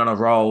start getting on a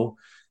roll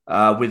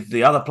with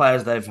the other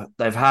players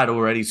they've had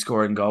already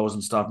scoring goals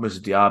and stuff, Musa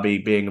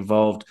Diaby being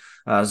involved,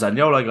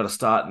 Zaniolo got a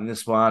start in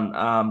this one.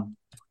 I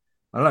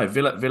don't know,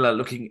 Villa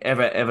looking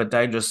ever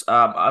dangerous.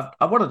 I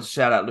wanted to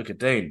shout out Luca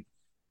Dean.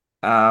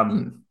 Um,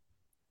 Mm,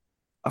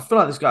 I feel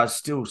like this guy's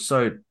still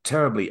so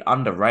terribly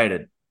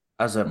underrated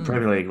as a mm,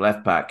 Premier League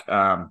left back.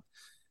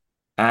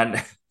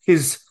 And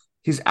his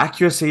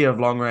accuracy of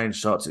long range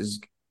shots is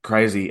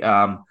crazy.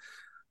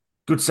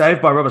 Good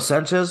save by Robert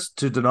Sanchez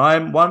to deny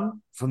him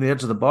one from the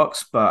edge of the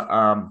box, but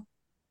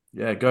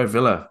yeah, go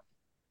Villa.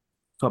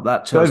 Top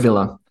that Go Chelsea.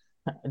 Villa.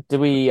 Do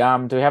we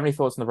have any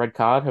thoughts on the red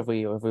card? Have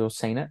we all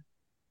seen it?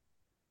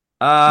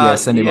 Yeah,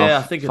 send him Yeah, I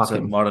off. think it's Fuck a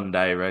him. modern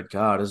day red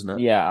card, isn't it?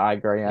 Yeah, I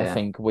agree. I Yeah.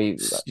 think we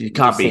You we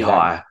can't be see that,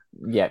 high.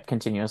 yeah,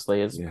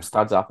 continuously. As Yeah.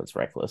 studs up, it's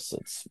reckless.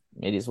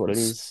 It is what it It's,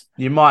 is.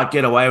 you might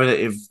get away with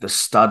it if the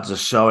studs are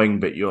showing,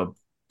 but your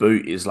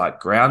boot is like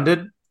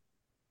grounded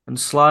and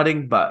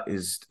sliding, but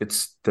is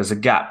it's there's a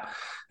gap.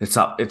 It's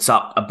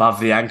up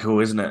above the ankle,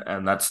 isn't it?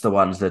 And that's the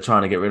ones they're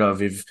trying to get rid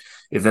of. If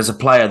there's a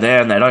player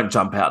there and they don't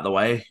jump out the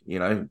way,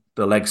 the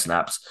leg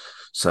snaps.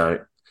 So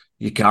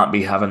you can't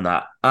be having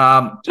that.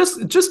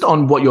 Just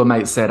on what your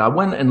mate said, I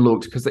went and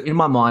looked because in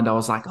my mind I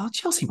was like, oh,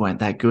 Chelsea weren't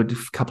that good a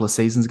couple of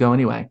seasons ago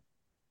anyway.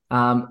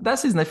 That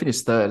season they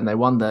finished third and they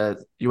won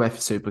the UEFA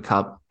Super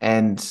Cup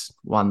and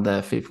won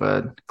the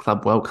FIFA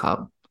Club World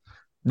Cup.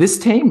 This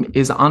team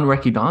is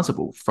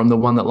unrecognizable from the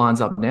one that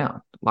lines up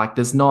now. Like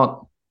there's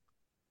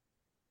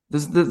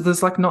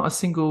like not a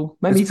single.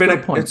 Maybe It's he's been got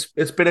a a point.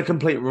 it's been a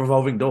complete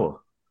revolving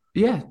door.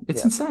 Yeah,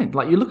 it's Yeah, insane.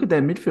 Like you look at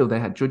their midfield, they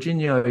had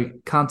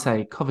Jorginho,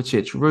 Kante,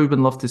 Kovacic,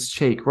 Ruben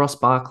Loftus-Cheek, Ross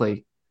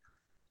Barkley,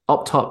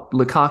 up top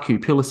Lukaku,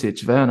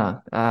 Pulisic,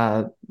 Werner,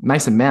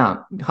 Mason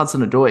Mount,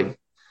 Hudson-Odoi,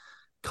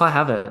 Kai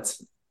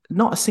Havertz.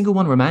 Not a single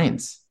one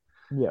remains.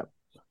 yeah.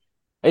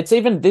 It's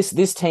even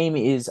this team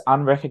is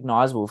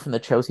unrecognizable from the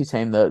Chelsea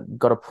team that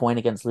got a point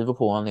against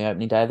Liverpool on the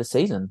opening day of the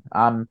season.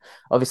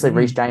 Obviously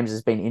Reece Mm. James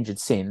has been injured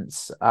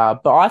since,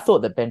 but I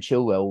thought that Ben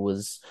Chilwell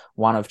was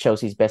one of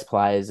Chelsea's best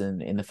players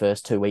in the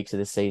first 2 weeks of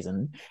the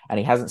season, and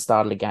he hasn't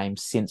started a game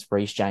since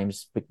Reece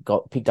James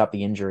got picked up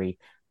the injury.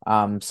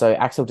 So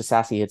Axel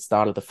Disasi had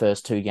started the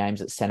first two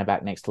games at centre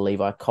back next to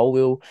Levi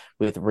Colwill,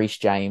 with Reece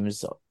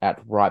James at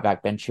right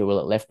back, Ben Chilwell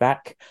at left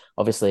back.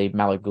 Obviously,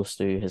 Malo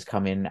Gusto has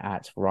come in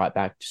at right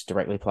back, just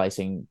directly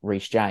placing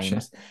Reece Sure.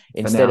 James For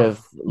instead now.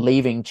 of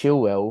leaving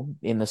Chilwell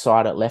in the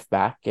side at left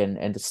back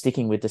and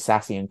sticking with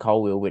Disasi and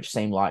Colwill, which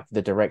seemed like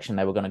the direction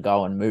they were going to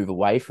go and move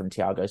away from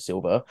Thiago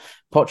Silva.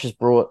 Poch has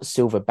brought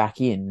Silva back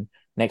in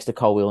next to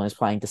Colwill and is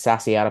playing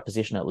Disasi out of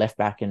position at left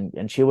back, and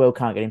Chilwell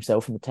can't get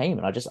himself in the team,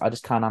 and I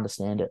just can't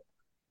understand it.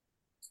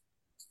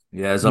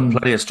 Yeah, there's Mm.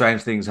 plenty of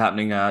strange things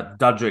happening.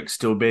 Dudrick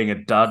still being a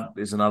dud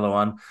is another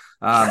one.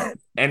 Enzo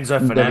Never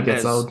gets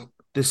Fernandez, old.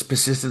 this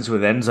persistence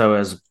with Enzo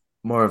as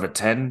more of a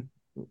 10.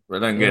 I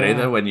don't get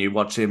either Yeah. when you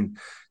watch him.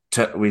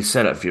 We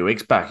said it a few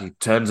weeks back. He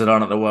turns it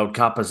on at the World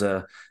Cup as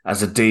a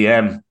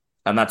DM,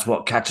 and that's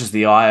what catches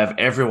the eye of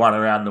everyone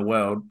around the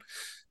world.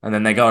 And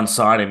then they go and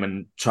sign him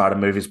and try to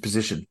move his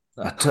position.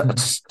 I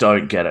just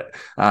don't get it.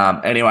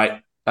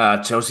 Anyway,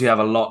 Chelsea have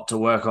a lot to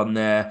work on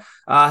there.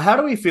 How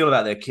do we feel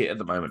about their kit at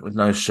the moment with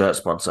no shirt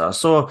sponsor? I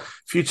saw a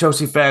few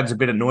Chelsea fans a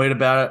bit annoyed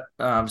about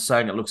it,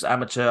 saying it looks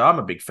amateur. I'm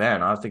a big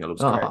fan. I think it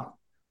looks great. Oh,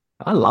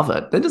 I love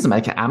it. That doesn't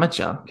make it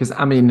amateur because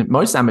I mean,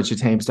 most amateur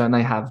teams don't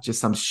they have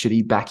just some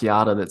shitty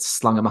backyarder that's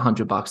slung them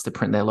 $100 to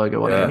print their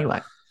logo on it Yeah.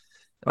 anyway?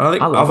 I I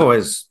think love I've it.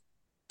 always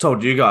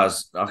told you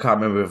guys, I can't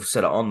remember if I've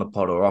said it on the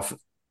pod or off,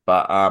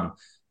 but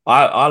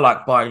I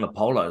like buying the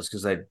polos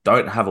because they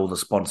don't have all the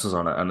sponsors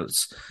on it, and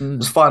it's just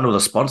Mm. find all the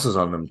sponsors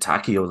on them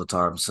tacky all the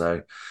time.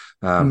 So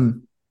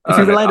um, Mm. If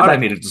you relate it I don't back,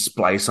 need to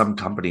display some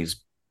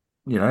company's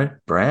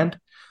brand.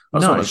 I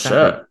just no, want a exactly.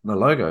 shirt, the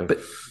logo. But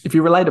if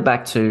you relate it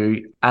back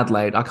to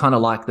Adelaide, I kind of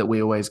like that we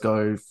always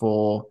go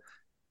for,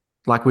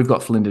 like, we've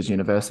got Flinders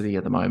University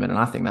at the moment, and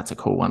I think that's a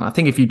cool one. I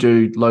think if you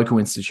do local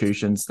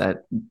institutions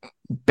that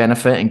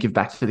benefit and give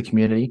back to the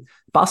community,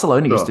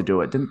 Barcelona used to Sure.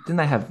 do it. Didn't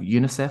they have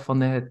UNICEF on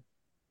there?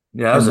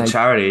 Yeah, that was And a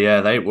charity.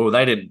 Yeah, they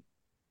didn't.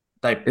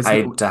 They it's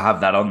paid to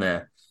have that on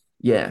there.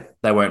 yeah.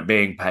 They weren't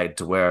being paid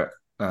to wear it.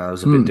 It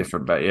was a bit Mm.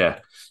 different, but yeah.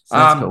 So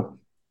that's Um, cool.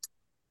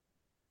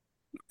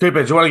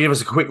 Cooper, do you want to give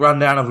us a quick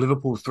rundown of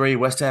Liverpool 3,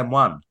 West Ham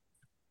 1?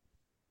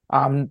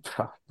 Um,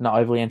 Not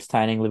overly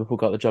entertaining. Liverpool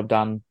got the job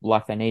done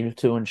like they needed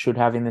to and should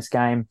have in this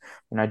game.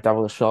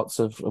 Double the shots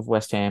of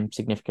West Ham,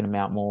 significant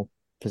amount more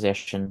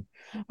possession.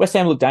 West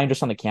Ham look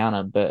dangerous on the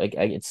counter, but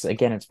it's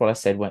what I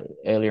said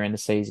earlier in the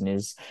season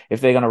is if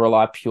they're going to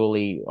rely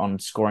purely on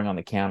scoring on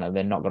the counter,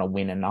 they're not going to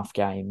win enough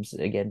games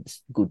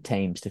against good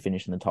teams to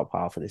finish in the top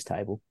half of this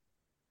table.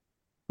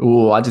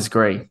 Oh, I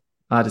disagree.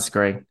 I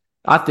disagree.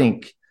 I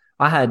think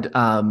I had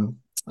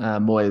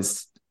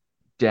Moyes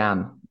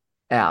down,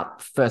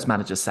 out, first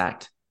manager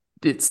sacked.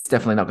 It's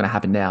definitely not going to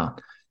happen now.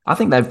 I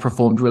think they've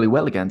performed really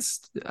well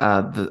against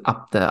the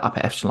upper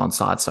echelon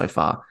side so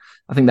far.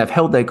 I think they've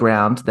held their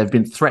ground. They've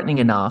been threatening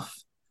enough.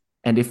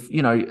 And if,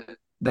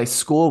 they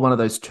score one of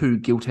those two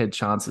gilt-edged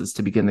chances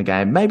to begin the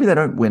game, maybe they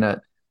don't win it.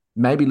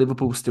 Maybe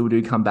Liverpool still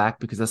do come back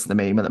because that's the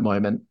meme at the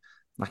moment.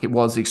 Like, it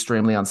was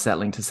extremely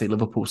unsettling to see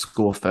Liverpool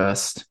score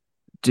first.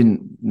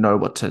 Didn't know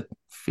what to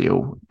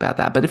feel about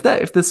that. But if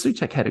the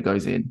Souček header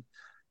goes in,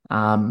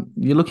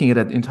 you're looking at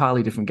an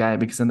entirely different game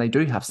because then they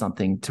do have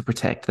something to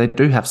protect. They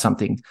do have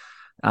something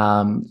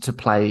to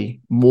play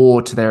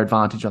more to their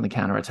advantage on the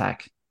counter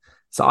attack.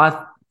 So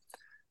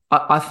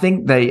I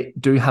think they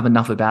do have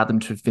enough about them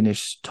to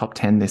finish top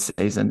 10 this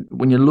season.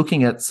 When you're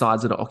looking at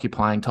sides that are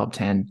occupying top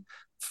 10,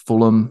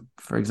 Fulham,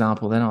 for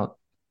example, they're not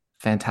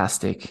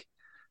fantastic.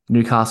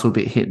 Newcastle a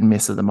bit hit and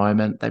miss at the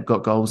moment. They've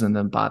got goals in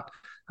them, but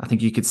I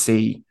think you could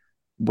see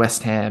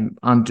West Ham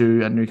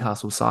undo a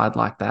Newcastle side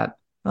like that.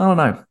 I don't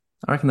know.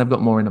 I reckon they've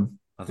got more in them.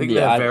 I think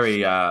they're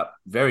very,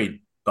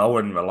 very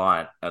Bowen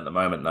reliant at the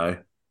moment, though.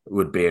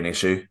 Would be an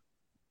issue.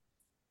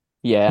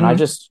 Yeah, and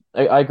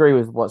I agree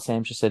with what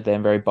Sam just said there.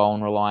 I'm very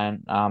Bowen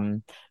reliant.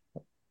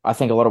 I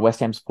think a lot of West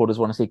Ham supporters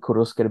want to see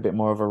Kudus get a bit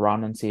more of a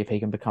run and see if he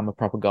can become a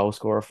proper goal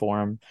scorer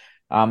for him.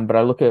 But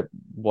I look at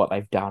what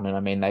they've done, and I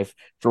mean, they've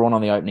drawn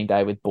on the opening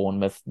day with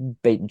Bournemouth,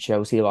 beaten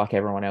Chelsea like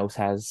everyone else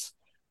has.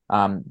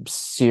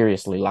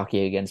 Seriously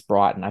lucky against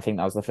Brighton. I think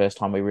that was the first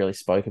time we really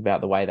spoke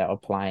about the way they were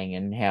playing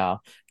and how,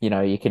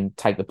 you can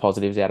take the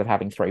positives out of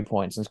having 3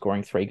 points and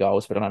scoring 3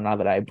 goals. But on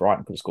another day,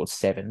 Brighton could have scored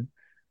 7.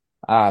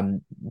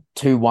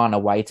 2-1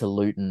 away to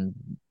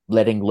Luton,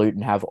 letting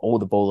Luton have all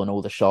the ball and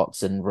all the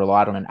shots and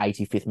relied on an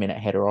 85th minute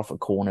header off a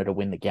corner to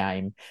win the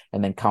game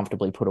and then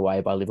comfortably put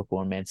away by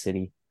Liverpool and Man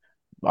City.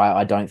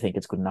 I don't think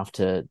it's good enough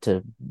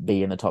to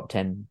be in the top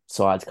 10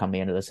 sides come the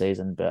end of the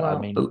season. But I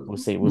mean, we'll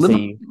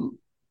see.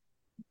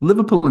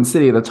 Liverpool and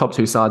City are the top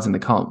 2 sides in the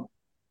comp.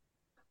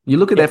 You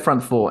look at their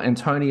front four: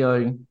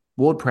 Antonio,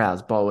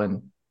 Ward-Prowse,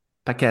 Bowen,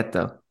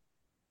 Paqueta.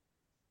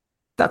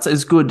 That's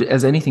as good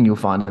as anything you'll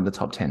find in the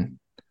top 10.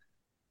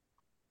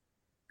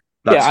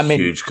 That's a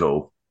huge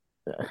call.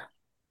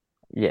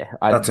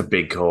 That's a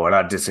big call, and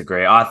I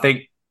disagree. I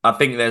think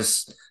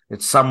it's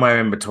somewhere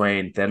in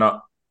between. They're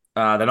not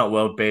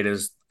world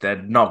beaters.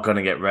 They're not going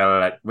to get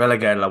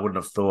relegated. I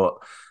wouldn't have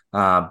thought,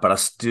 but I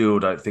still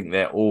don't think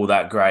they're all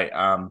that great.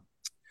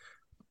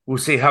 We'll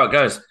see how it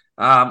goes.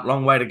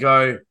 Long way to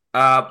go.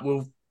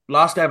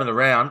 Last game of the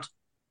round,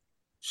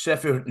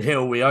 Sheffield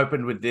 0. We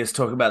opened with this,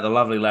 talking about the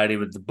lovely lady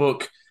with the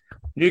book.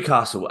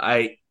 Newcastle,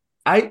 8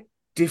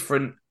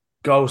 different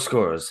goal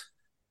scorers.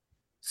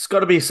 It's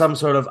got to be some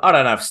sort of, I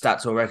don't know if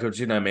stats or records,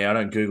 you know me, I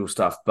don't Google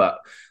stuff, but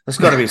there's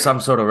got to be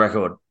some sort of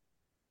record.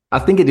 I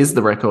think it is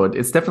the record.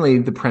 It's definitely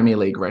the Premier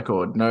League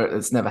record. No,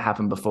 it's never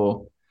happened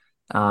before.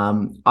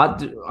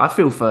 I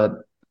feel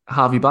for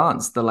Harvey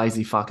Barnes, the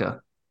lazy fucker.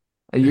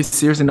 Are you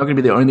seriously not going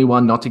to be the only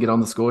one not to get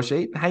on the score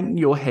sheet? Hang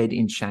your head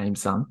in shame,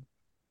 son.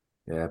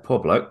 Yeah, poor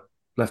bloke.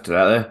 Left it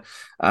out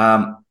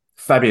there.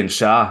 Fabian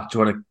Schär, do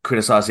you want to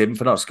criticise him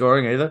for not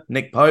scoring either?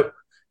 Nick Pope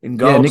in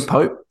goals. Yeah, Nick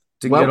Pope.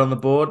 Didn't get on the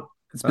board.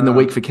 It's been the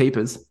week for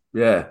keepers.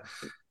 Yeah.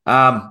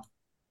 But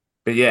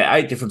yeah,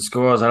 8 different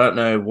scorers. I don't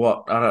know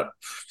what.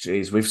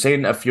 Geez, we've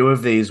seen a few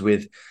of these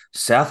with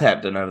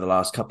Southampton over the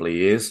last couple of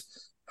years,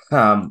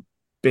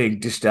 being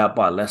dished out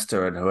by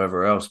Leicester and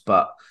whoever else.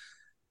 But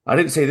I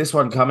didn't see this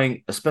one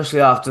coming,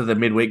 especially after the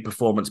midweek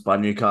performance by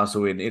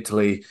Newcastle in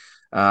Italy.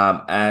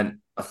 And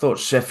I thought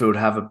Sheffield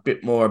have a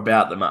bit more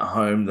about them at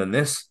home than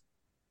this.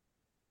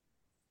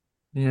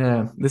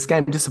 Yeah, this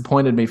game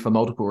disappointed me for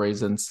multiple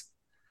reasons.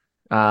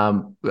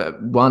 One,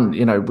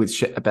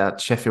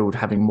 about Sheffield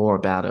having more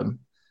about them.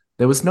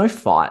 There was no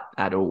fight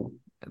at all.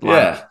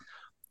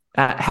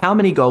 How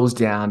many goals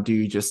down do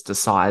you just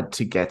decide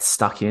to get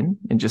stuck in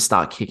and just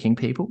start kicking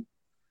people?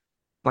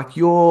 Like,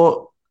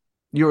 you're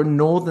a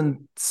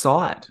northern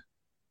side.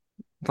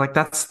 Like,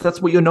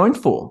 that's what you're known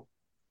for.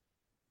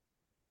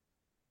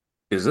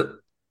 Is it?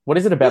 What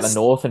is it about the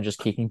north and just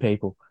kicking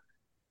people?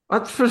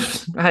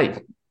 Hey,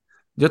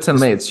 you're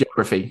telling me it's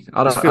geography.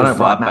 I don't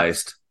write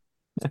based.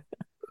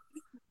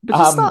 But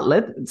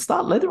just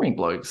start leathering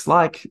blokes.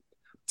 Like,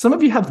 some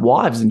of you have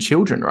wives and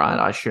children, right?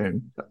 I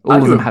assume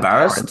all of them have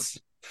parents.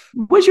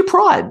 Where's your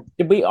pride?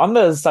 On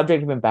the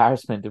subject of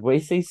embarrassment, did we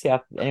see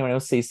anyone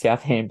else see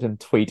Southampton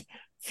tweet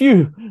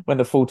 "phew" when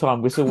the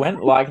full-time whistle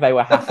went, like they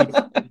were happy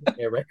to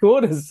their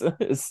record as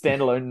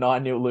standalone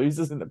 9-0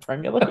 losers in the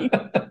Premier League?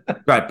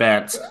 Great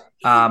bounce.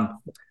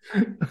 I'll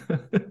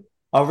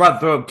run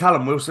through him.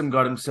 Callum Wilson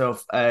got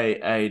himself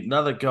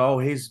another goal.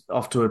 He's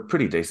off to a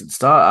pretty decent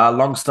start.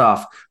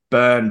 Longstaff,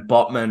 Byrne,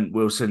 Botman,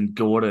 Wilson,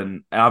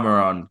 Gordon,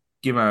 Almiron,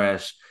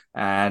 Guimaraes,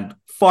 And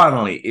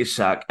finally,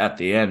 Ishak at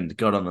the end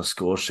got on the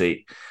score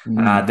sheet.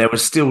 Mm. There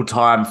was still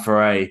time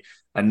for a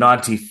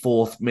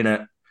 94th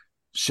minute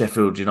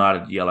Sheffield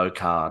United yellow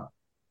card.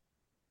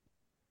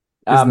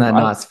 Isn't that I,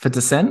 nice for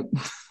dissent?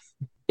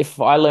 if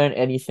I learn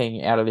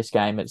anything out of this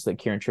game, it's that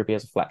Kieran Trippier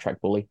is a flat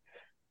track bully.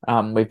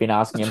 We've been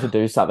asking him to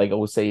do something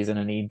all season,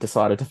 and he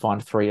decided to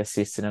find 3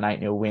 assists in an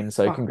 8-0 win.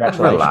 So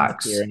congratulations,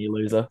 Relax. Kieran, you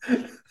loser.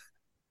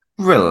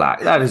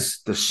 Relax. That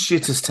is the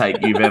shittest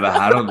take you've ever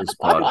had on this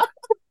pod.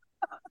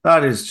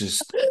 That is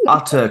just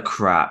utter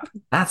crap.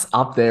 That's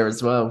up there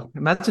as well.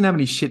 Imagine how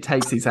many shit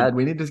takes he's had.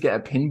 We need to get a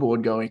pin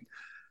board going.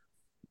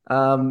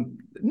 No,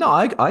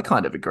 I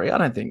kind of agree. I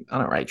don't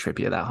rate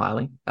Trippier that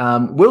highly.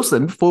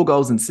 Wilson, 4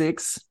 goals and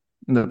 6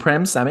 in the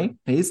Prem, Sammy.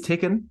 He's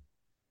ticking.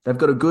 They've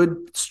got a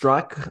good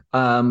strike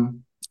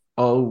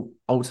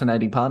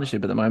alternating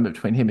partnership at the moment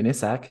between him and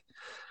Isak.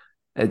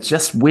 I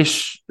just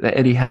wish that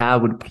Eddie Howe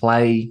would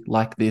play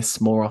like this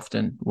more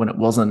often when it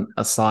wasn't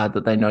a side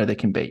that they know they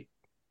can beat.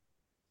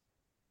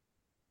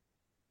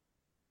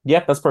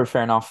 Yeah, that's probably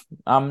fair enough.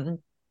 And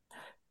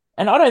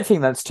I don't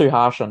think that's too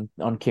harsh on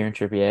Kieran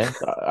Trippier.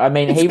 I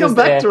mean, Let's he come was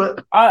back there. to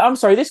it. I'm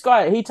sorry, this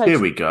guy, he takes Here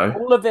we go.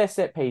 all of their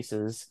set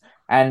pieces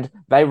and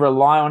they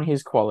rely on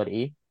his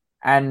quality,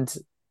 and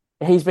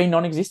he's been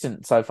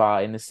non-existent so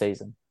far in this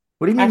season.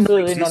 What do you mean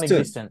Absolutely non-existent?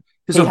 non-existent.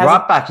 He's He a hasn't.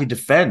 right back. He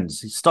defends.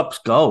 He stops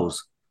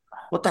goals.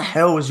 What the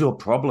hell is your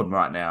problem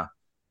right now?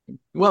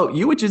 Well,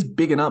 you were just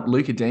bigging up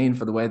Luca Dean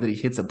for the way that he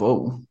hits a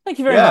ball. Thank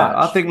you very Yeah,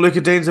 much. I think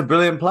Luca Dean's a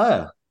brilliant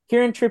player.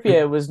 Kieran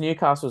Trippier was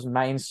Newcastle's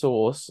main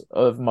source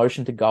of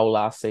motion to goal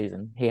last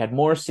season. He had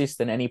more assists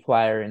than any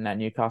player in that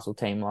Newcastle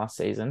team last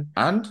season.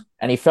 And?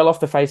 And he fell off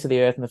the face of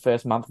the earth in the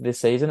first month of this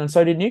season, and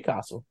so did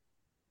Newcastle.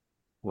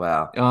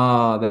 Wow.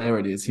 Oh, there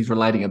it is. He's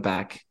relating it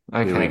back.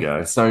 Okay. Here we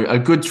go. So a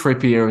good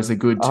Trippier is a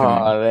good tune.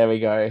 Oh, there we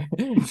go.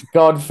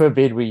 God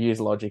forbid we use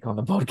logic on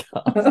the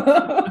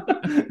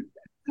podcast.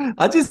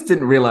 I just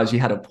didn't realize you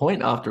had a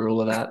point after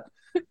all of that.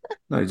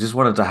 No, he just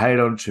wanted to hate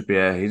on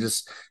Trippier.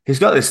 He's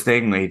got this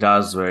thing that he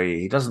does where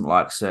he doesn't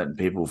like certain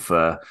people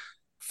for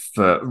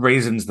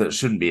reasons that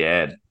shouldn't be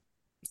aired.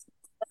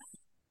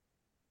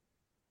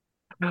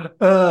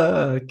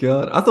 Oh,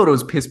 God. I thought it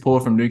was piss poor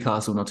from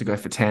Newcastle not to go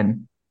for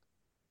 10.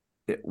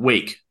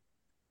 Weak.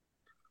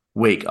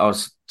 I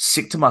was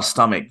sick to my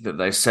stomach that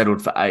they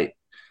settled for 8.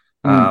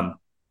 Mm.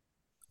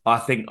 I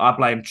think I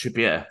blame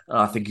Trippier.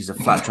 I think he's a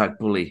flat track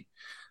bully.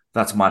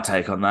 That's my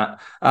take on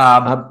that.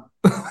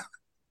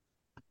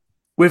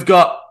 We've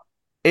got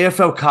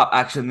EFL Cup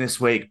action this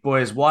week,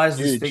 boys. Why does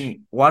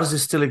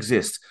this still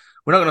exist?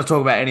 We're not going to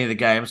talk about any of the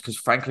games because,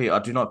 frankly, I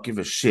do not give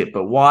a shit.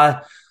 But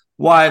why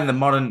in the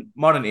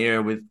modern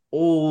era, with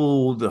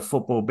all the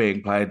football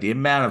being played, the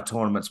amount of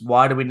tournaments,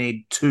 why do we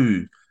need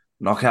 2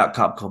 knockout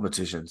cup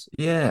competitions?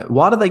 Yeah.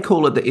 Why do they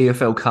call it the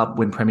EFL Cup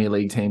when Premier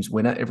League teams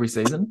win it every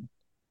season?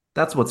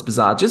 That's what's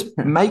bizarre. Just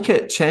make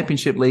it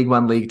Championship League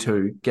 1, League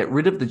 2, get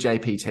rid of the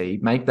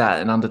JPT, make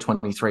that an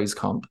under-23s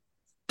comp.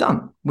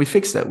 Done. We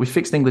fixed it. We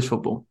fixed English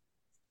football.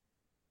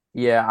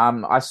 Yeah,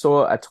 I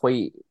saw a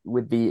tweet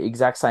with the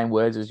exact same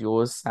words as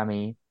yours,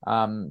 Sammy.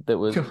 That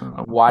was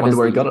why does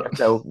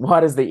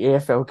the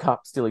EFL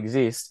Cup still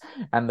exist?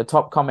 And the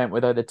top comment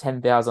with over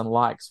 10,000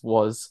 likes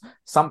was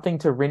something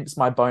to rinse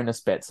my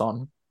bonus bets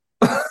on.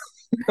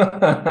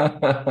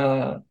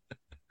 Yeah,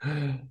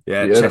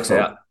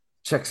 Beautiful.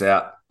 Checks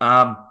out.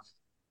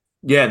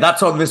 Yeah,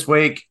 that's on this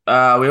week. We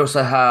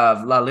also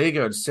have La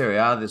Liga and Serie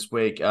A this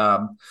week.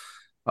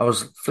 I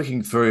was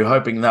flicking through,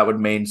 hoping that would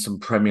mean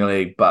some Premier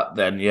League, but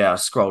then, I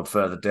scrolled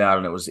further down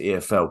and it was the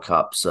EFL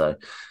Cup, so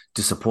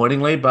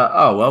disappointingly, but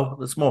oh well,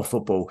 it's more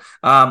football.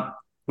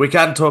 We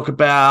can talk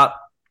about,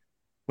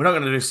 we're not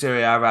going to do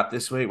Serie A wrap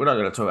this week, we're not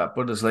going to talk about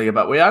Bundesliga,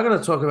 but we are going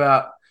to talk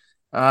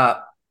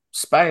about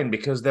Spain,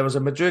 because there was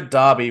a Madrid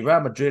derby. Real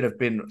Madrid have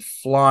been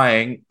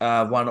flying,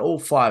 won all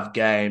 5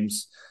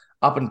 games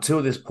up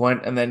until this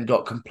point, and then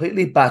got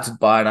completely battered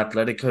by an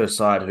Atletico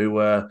side who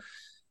were,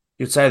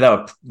 you'd say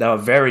they were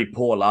very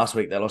poor last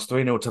week. They lost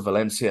 3-0 to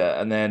Valencia,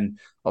 and then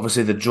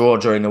obviously the draw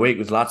during the week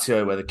with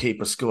Lazio, where the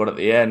keeper scored at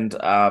the end.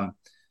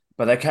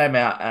 But they came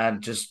out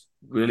and just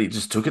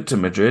took it to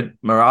Madrid.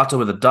 Morata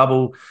with a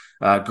double,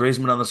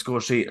 Griezmann on the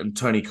score sheet, and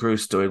Toni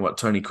Kroos doing what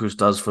Toni Kroos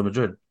does for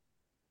Madrid.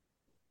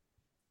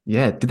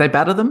 Yeah. Did they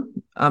batter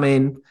them? I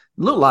mean,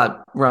 looked like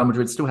Real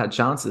Madrid still had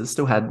chances,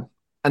 still had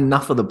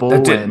enough of the ball.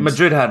 They did.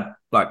 Madrid had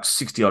like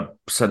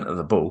 60-odd% of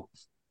the ball.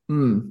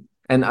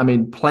 And I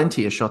mean,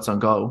 plenty of shots on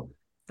goal.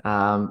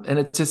 And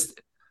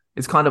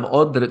it's kind of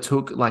odd that it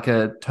took like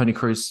a Toni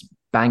Kroos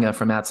banger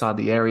from outside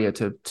the area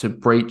to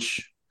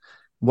breach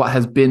what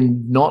has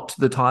been not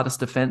the tightest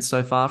defense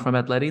so far from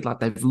Atleti. Like,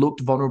 they've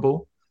looked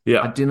vulnerable.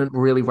 Yeah. I didn't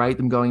really rate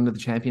them going into the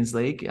Champions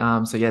League.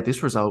 So yeah,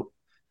 this result,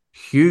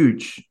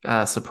 huge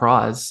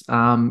surprise.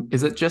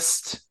 Is it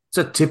just... It's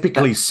a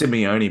typically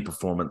Simeone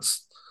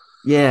performance.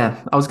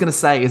 Yeah, I was going to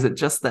say, is it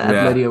just that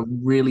Atleti are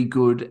really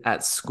good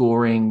at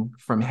scoring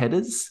from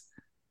headers,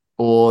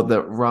 or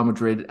that Real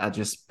Madrid are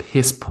just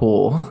piss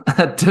poor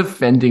at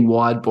defending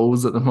wide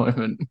balls at the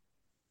moment?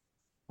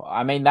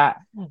 I mean, that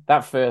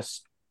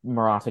first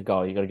Morata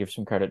goal, you got to give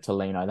some credit to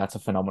Lino. That's a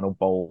phenomenal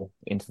ball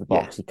into the Yeah,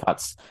 box. He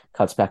cuts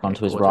back yeah,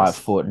 onto his right gorgeous.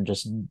 foot and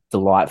just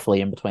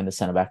delightfully in between the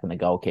centre back and the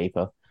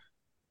goalkeeper.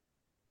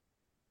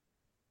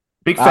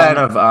 Big fan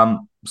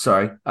Um,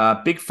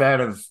 of big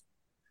fan of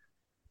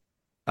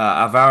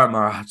Alvaro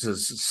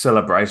Morata's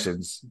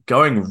celebrations.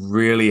 Going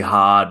really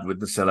hard with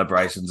the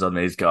celebrations on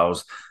these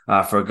goals.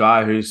 For a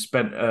guy who's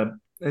spent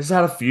has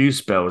had a few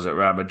spells at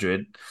Real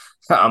Madrid,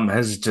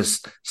 has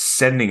just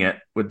sending it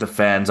with the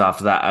fans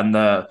after that. And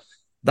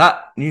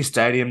that new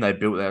stadium they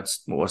built there,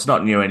 it's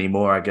not new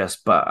anymore, I guess,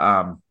 but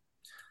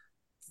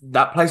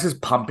that place is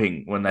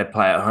pumping when they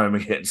play at home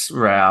against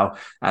Real,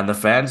 and the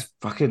fans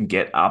fucking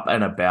get up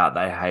and about.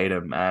 They hate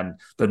him, and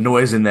the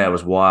noise in there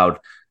was wild.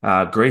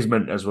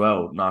 Griezmann as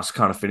well, nice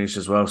kind of finish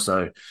as well.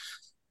 So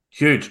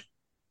huge.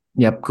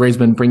 Yep,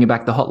 Griezmann bringing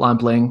back the hotline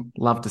bling.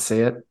 Love to see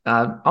it.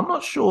 I'm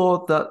not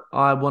sure that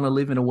I want to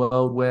live in a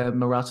world where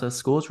Morata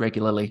scores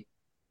regularly.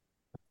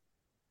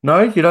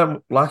 No, you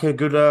don't like a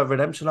good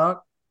redemption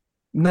arc?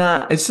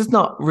 Nah, it's just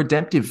not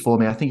redemptive for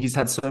me. I think he's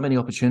had so many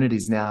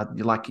opportunities now.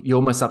 You're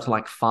almost up to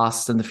like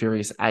Fast and the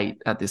Furious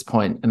 8 at this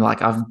point, and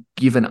like I've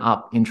given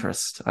up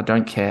interest. I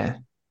don't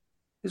care.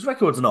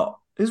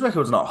 His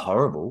record's not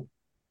horrible.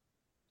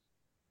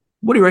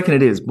 What do you reckon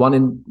it is?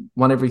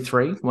 One every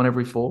three, one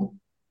every four?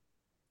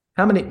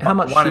 How many? How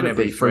much One should in it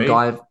every be for three.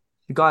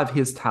 a guy of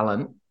his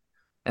talent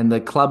and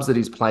the clubs that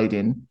he's played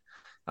in?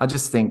 I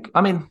just think.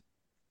 I mean,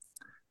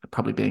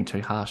 probably being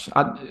too harsh.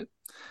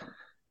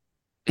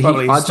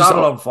 Probably he I just.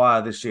 started on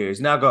fire this year. He's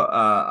now got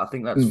I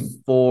think that's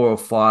Mm, 4 or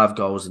 5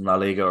 goals in La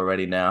Liga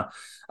already now.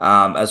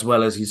 As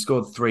well as he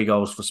scored 3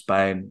 goals for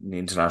Spain in the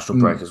international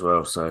break mm. as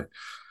well. So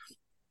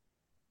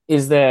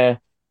is there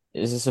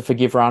is this a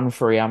forgive run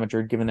for Real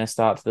Madrid given their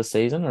start to the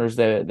season, or is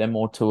there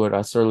more to it?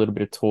 I saw a little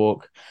bit of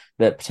talk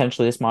that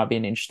potentially this might be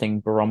an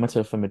interesting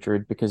barometer for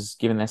Madrid because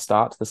given their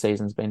start to the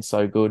season's been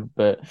so good,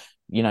 but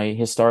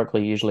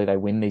historically, usually they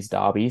win these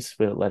derbies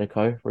with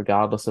Atletico,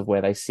 regardless of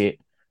where they sit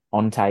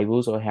on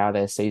tables or how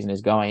their season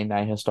is going.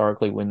 They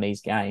historically win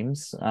these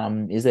games.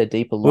 Is there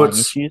deeper well, lying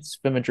issues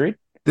for Madrid?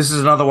 this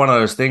is another one of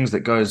those things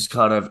that goes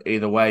kind of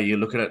either way. You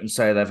look at it and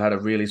say they've had a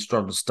really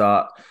strong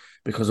start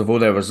because of all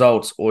their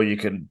results, or you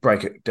can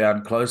break it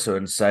down closer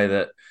and say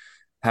that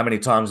how many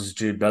times has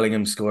Jude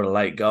Bellingham scored a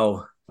late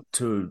goal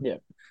to Yeah,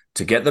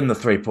 to get them the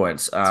 3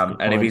 points? that's a good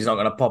And if point. he's not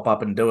going to pop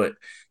up and do it,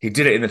 he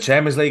did it in the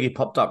Champions League. He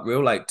popped up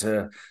real late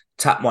to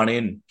tap one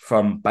in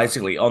from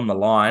basically on the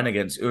line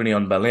against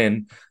Union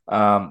Berlin.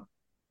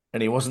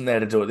 And he wasn't there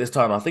to do it this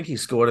time. I think he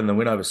scored in the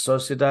win over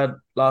Sociedad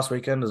last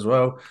weekend as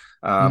well.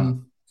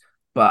 Um, Mm.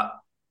 but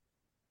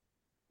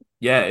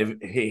yeah, if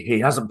he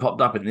hasn't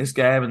popped up in this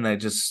game, and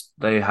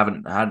they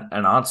haven't had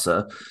an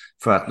answer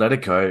for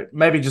Atletico.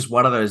 Maybe just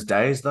one of those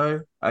days,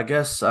 though. I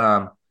guess.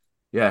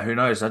 Yeah, who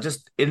knows? I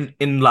just in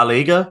La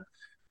Liga,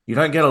 you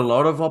don't get a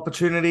lot of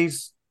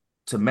opportunities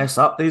to mess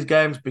up these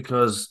games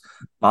because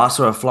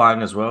Barca are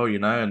flying as well,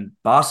 and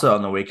Barca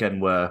on the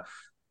weekend were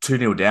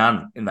 2-0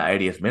 down in the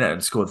 80th minute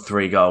and scored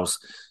 3 goals.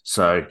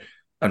 So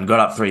and got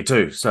up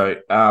 3-2. So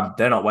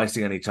they're not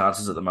wasting any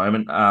chances at the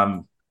moment.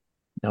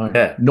 No,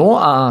 Yeah. nor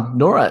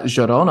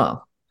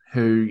Girona,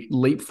 who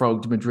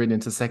leapfrogged Madrid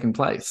into second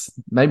place.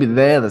 Maybe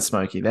they're the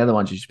smoky. They're the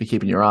ones you should be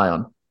keeping your eye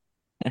on.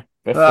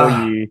 Before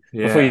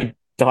Yeah. you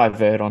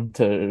divert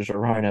onto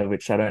Girona,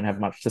 which I don't have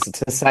much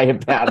to say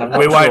about. I'm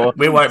We not won't sure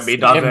we won't be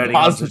Sam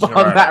diverting onto buzzed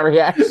by that Girona.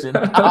 reaction.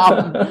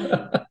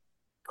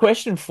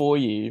 Question for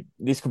you.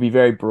 This could be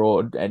very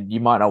broad, and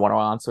you might not want to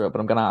answer it, but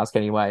I'm going to ask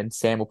anyway. And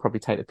Sam will probably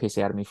take the piss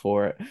out of me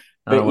for it.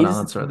 I But don't want to is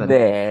answer it then.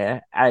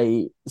 there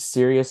a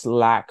serious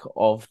lack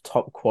of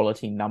top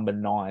quality number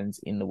nines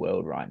in the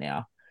world right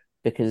now?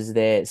 Because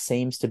there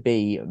seems to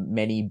be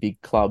many big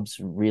clubs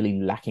really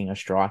lacking a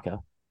striker.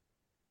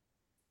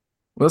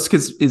 Well, that's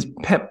because is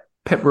Pep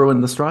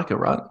ruined the striker,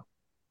 right?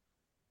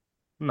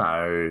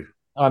 No.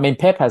 I mean,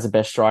 Pep has the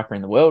best striker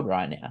in the world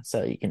right now,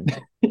 so you can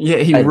Yeah,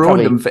 he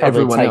ruined him for probably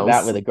everyone take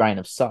that else. with a grain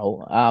of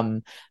salt.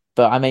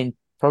 But I mean,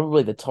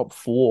 probably the top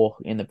four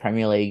in the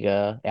Premier League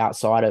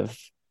outside of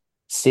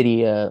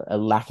City are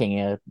lacking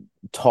a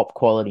top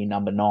quality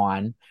number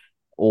nine,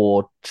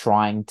 or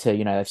trying to,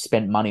 they've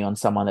spent money on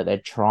someone that they're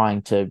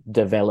trying to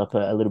develop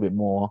a little bit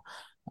more.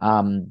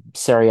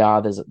 Serie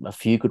A, there's a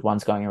few good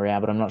ones going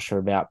around, but I'm not sure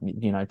about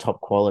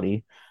top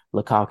quality.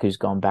 Lukaku's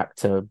gone back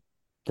to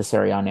the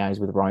Serie A now. He's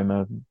with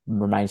Roma.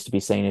 Remains to be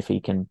seen if he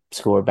can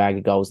score a bag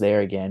of goals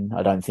there again.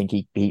 I don't think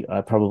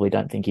I probably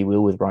don't think he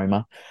will with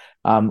Roma.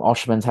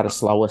 Oshman's had a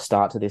slower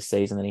start to this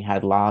season than he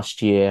had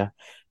last year.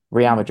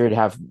 Real Madrid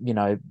have,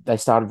 they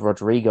started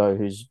Rodrigo,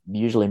 who's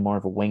usually more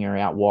of a winger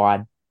out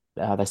wide.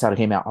 They started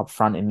him out up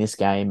front in this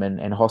game, and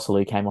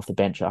Hosselu came off the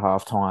bench at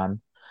half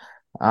time.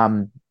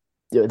 Um,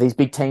 these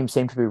big teams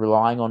seem to be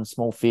relying on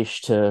small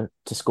fish to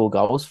score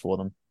goals for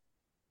them.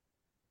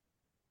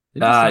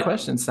 Interesting Uh,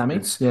 question, Sammy.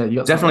 it's Yeah, you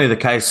got definitely something? the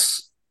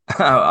case.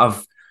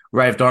 I've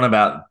raved on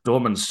about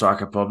Dortmund's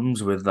striker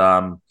problems with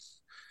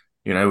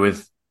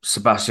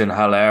Sebastian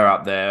Haller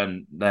up there,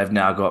 and they've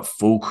now got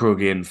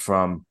Fulkrug in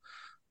from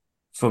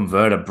from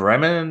Werder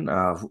Bremen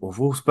or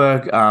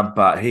Wolfsburg,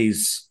 but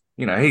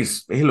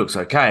he looks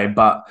okay,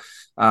 but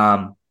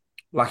um,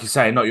 like you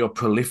say, not your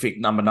prolific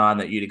number nine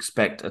that you'd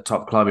expect a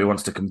top club who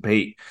wants to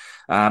compete.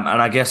 And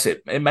I guess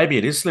maybe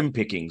it is slim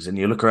pickings, and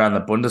you look around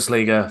the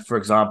Bundesliga, for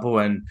example,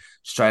 and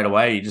straight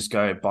away you just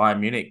go Bayern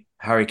Munich.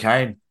 Harry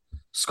Kane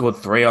scored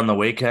 3 on the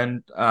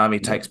weekend. He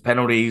Yep. takes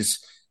penalties.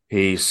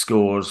 He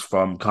scores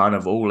from kind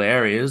of all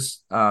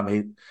areas.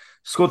 He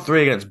scored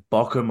 3 against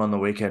Bochum on the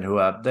weekend,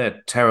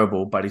 they're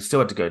terrible, but he still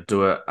had to go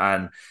do it.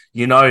 And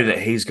you know that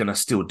he's going to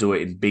still do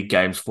it in big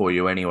games for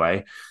you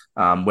anyway,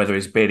 whether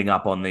he's beating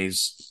up on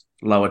these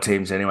lower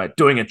teams anyway.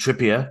 Doing a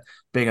Trippier,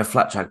 being a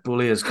flat track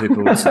bully, as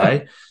Cooper would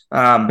say.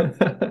 Um,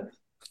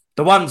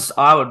 the ones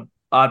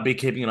I'd be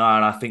keeping an eye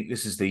on, I think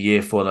this is the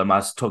year for them.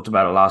 I talked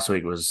about it last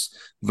week, was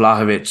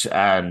Vlahovic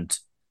and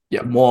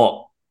Yep.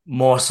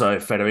 more so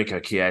Federico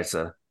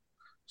Chiesa.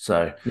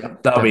 So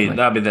Yep. that'll be Definitely.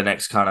 that'll be the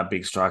next kind of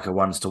big striker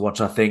ones to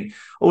watch, I think.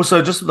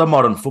 Also, just the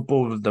modern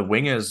football with the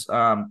wingers,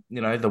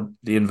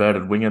 the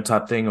inverted winger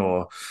type thing,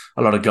 or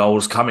a lot of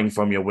goals coming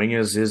from your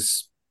wingers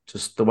is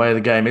just the way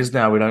the game is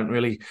now. We don't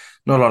really,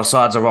 not a lot of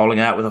sides are rolling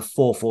out with a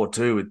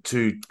 4-4-2 with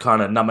two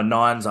kind of number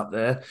nines up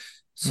there.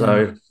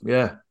 So Mm.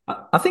 yeah,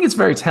 I think it's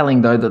very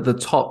telling though that the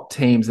top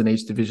teams in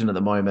each division at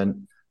the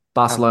moment,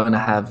 Barcelona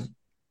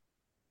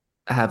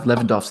have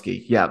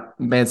Lewandowski. Yeah.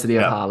 Man City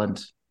have yeah,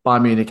 Haaland.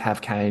 Bayern Munich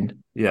have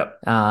Kane. yeah.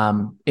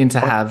 Inter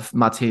have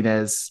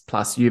Martinez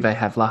plus Juve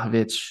have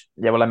Vlahovic.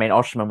 Yeah, well, I mean,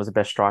 Osimhen was the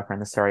best striker in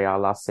the Serie A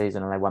last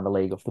season, and they won the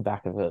league off the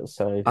back of it.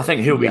 So, I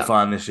think he'll be Yeah.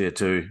 fine this year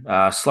too.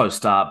 Slow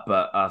start,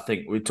 but I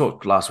think we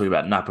talked last week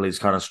about Napoli's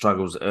kind of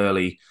struggles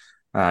early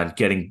and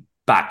getting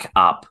back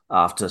up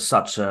after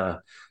such an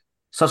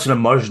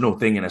emotional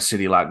thing in a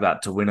city like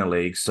that to win a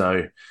league.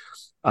 So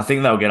I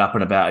think they'll get up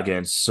and about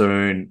again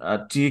soon.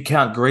 Do you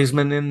count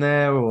Griezmann in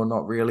there or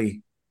not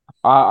really?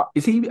 uh,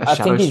 Is he a I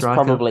shadow think he's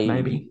striker, probably.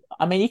 maybe?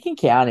 I mean, you can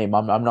count him.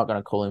 I'm not going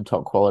to call him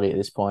top quality at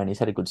this point. He's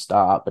had a good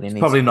start, but he He's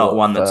needs probably not support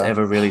one that's for.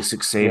 ever really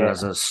succeeded Yeah,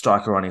 as a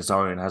striker on his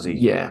own, has he?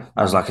 Yeah.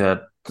 As like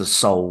the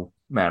sole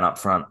man up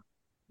front.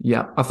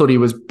 Yeah. I thought he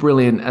was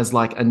brilliant as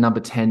like a number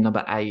 10,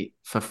 number 8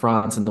 for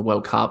France in the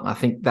World Cup. I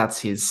think that's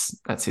his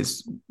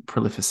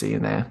prolificacy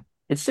in there.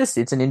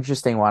 it's an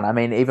interesting one. I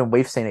mean, even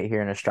we've seen it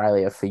here in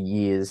Australia for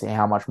years.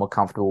 How much more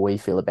comfortable we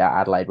feel about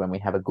Adelaide when we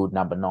have a good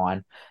number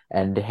nine,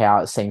 and how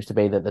it seems to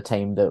be that the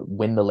team that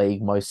win the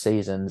league most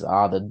seasons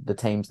are the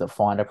teams that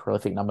find a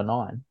prolific number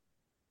nine.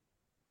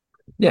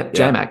 Yeah. Yeah.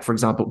 J-Mac, for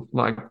example,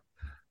 like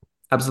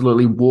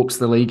absolutely walks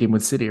the league in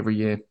with City every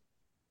year.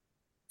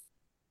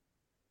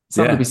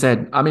 Something to be Yeah.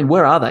 said. I mean,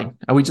 where are they?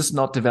 Are we just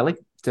not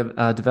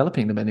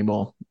developing them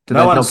anymore? Do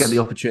No they not get the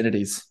one's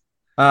opportunities?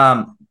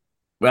 um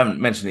we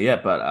haven't mentioned it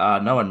yet, but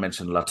no one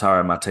mentioned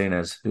Lautaro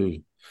Martinez, who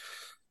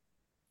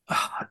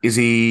is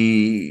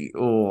he?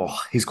 Oh,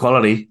 his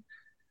quality.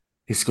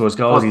 He scores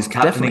goals. He's Oh,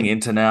 captaining definitely.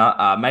 Inter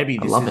now. Maybe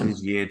I this love is his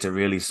him. year to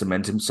really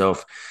cement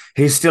himself.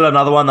 He's still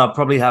another one. I'll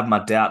probably have my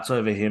doubts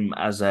over him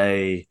as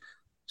a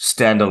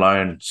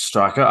standalone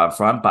striker up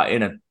front, but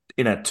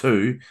in a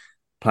two,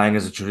 playing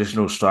as a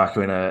traditional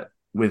striker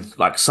with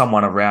like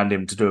someone around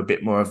him to do a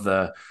bit more of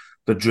the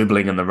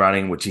dribbling and the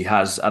running, which he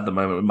has at the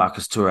moment with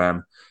Marcus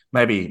Thuram.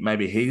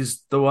 Maybe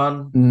he's the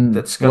one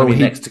that's going to Well, be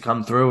he next to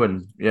come through,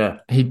 and yeah,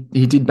 he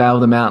did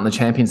bail them out in the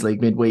Champions League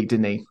midweek,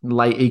 didn't he?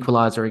 Late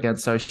equaliser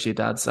against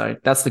Sociedad. So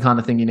that's the kind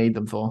of thing you need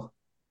them for.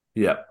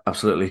 yeah,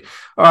 absolutely.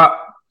 All right,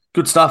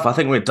 good stuff. I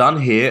think we're done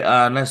here.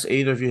 Unless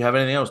either of you have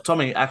anything else,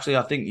 Tommy. Actually,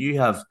 I think you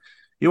wanted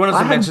I to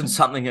had mention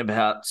something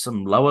about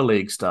some lower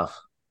league stuff.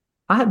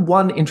 I had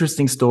one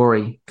interesting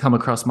story come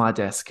across my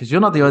desk because you're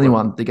not the only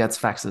What, one that gets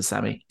faxes,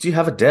 Sammy. do you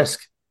have a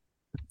desk?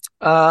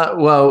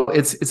 Well,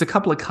 it's a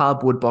couple of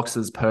cardboard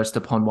boxes perched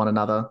upon one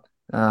another.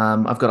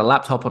 I've got a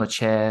laptop on a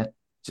chair,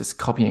 just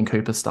copying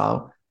Cooper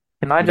style.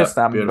 Can I just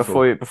Yep,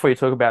 beautiful. before you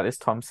talk about this,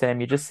 Sam,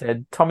 you just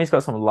said Tommy's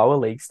got some lower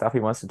league stuff he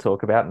wants to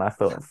talk about, and I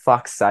thought,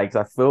 fuck's sakes,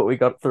 I thought we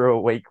got through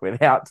a week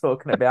without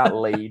talking about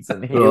Leeds,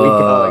 and here we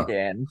go Uh,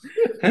 again.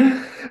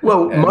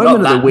 Well, yeah, moment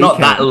of the not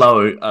that weekend.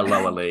 low a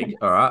lower league.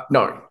 All right.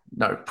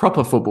 No,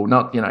 proper football,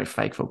 not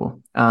fake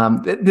football.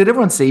 Did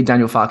everyone see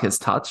Daniel Farke's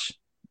touch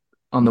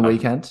on the No,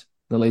 weekend?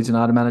 The Leeds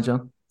United manager,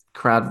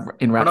 crowd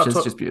in we're not raptures,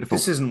 just talking. This beautiful.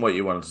 isn't what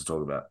you wanted to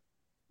talk about.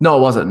 No,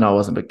 it wasn't. No, it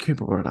wasn't. But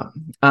Cooper brought it up.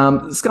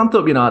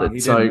 Scunthorpe United.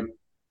 He So didn't.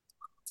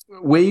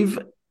 we've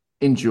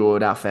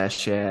endured our fair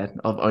share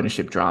of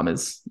ownership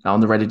dramas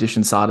on the Red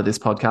Edition side of this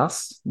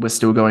podcast. We're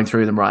still going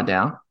through them right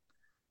now.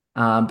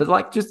 But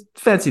like, just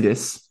fancy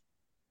this: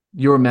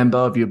 you're a member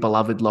of your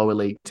beloved lower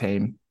league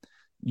team,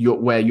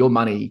 where your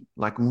money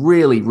like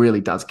really, really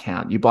does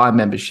count. You buy a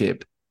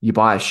membership, you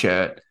buy a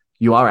shirt,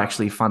 you are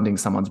actually funding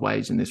someone's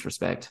wage in this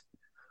respect.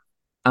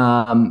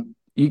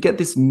 You get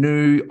this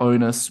new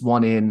owner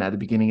swan in at the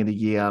beginning of the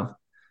year.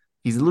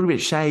 He's a little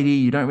bit shady.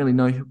 You don't really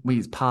know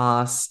his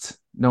past.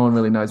 No one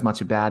really knows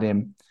much about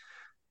him.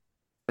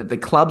 But the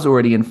club's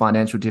already in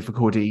financial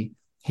difficulty.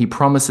 He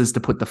promises to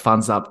put the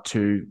funds up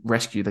to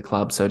rescue the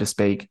club, so to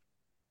speak.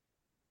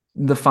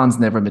 The funds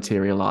never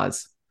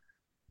materialize.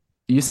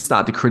 you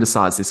start to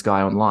criticize this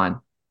guy online.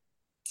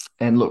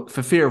 And look,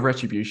 for fear of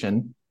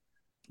retribution,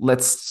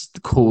 let's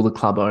call the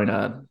club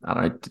owner, I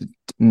don't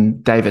know,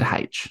 David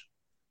H.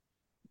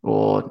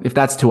 Or if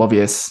that's too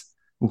obvious,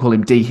 we'll call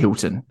him D.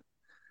 Hilton.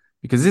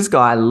 Because this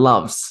guy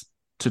loves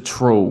to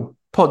troll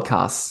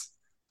podcasts,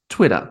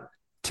 Twitter,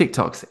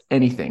 TikToks,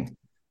 anything.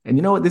 And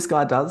you know what this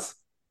guy does?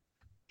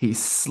 He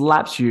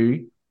slaps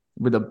you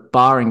with a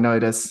barring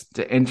notice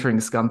to entering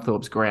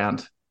Scunthorpe's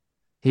ground.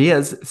 He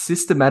has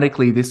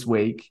systematically this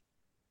week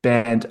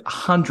banned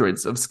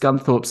hundreds of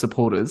Scunthorpe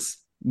supporters,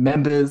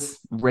 members,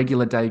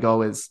 regular day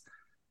goers.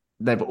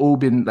 They've all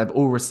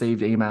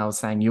received emails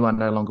saying you are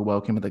no longer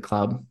welcome at the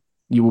club.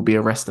 You will be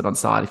arrested on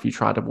site if you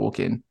try to walk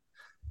in.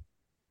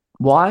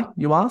 Why,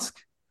 you ask?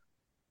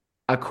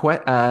 An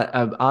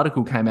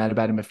article came out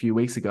about him a few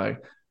weeks ago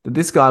that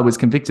this guy was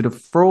convicted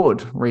of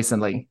fraud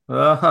recently.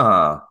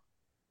 Uh-huh.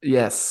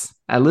 Yes,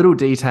 a little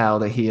detail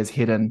that he has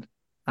hidden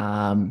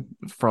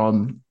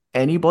from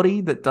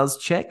anybody that does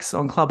checks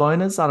on club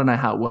owners. I don't know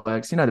how it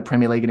works. You know, the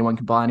Premier League, anyone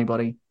can buy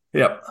anybody.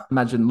 Yep.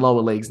 Imagine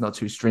lower leagues not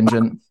too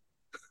stringent.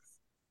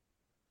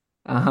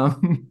 But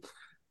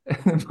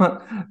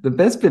the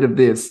best bit of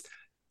this,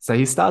 so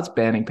he starts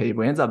banning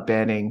people. He ends up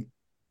banning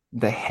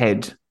the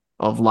head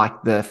of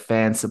like the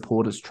fan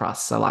supporters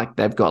trust. So like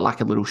they've got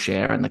like a little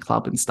share in the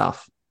club and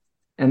stuff.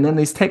 And then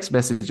these text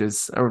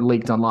messages are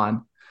leaked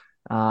online.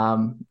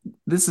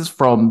 This is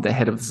from the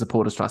head of the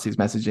supporters trust. He's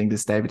messaging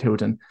this David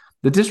Hilton.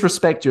 The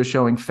disrespect you're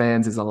showing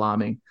fans is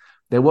alarming.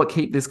 They're what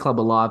keep this club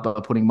alive by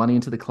putting money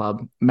into the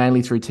club,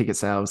 mainly through ticket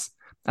sales.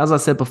 As I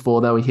said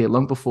before, they were here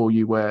long before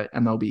you were,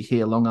 and they'll be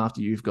here long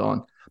after you've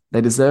gone.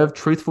 They deserve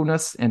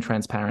truthfulness and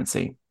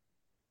transparency.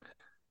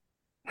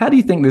 How do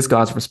you think this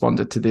guy's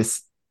responded to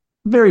this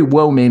very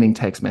well-meaning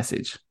text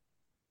message?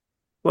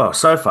 Well,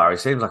 so far he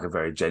seems like a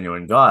very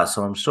genuine guy,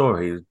 so I'm sure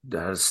he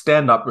has a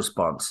stand-up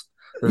response.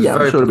 It's Yeah, I'm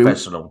very sure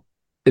professional.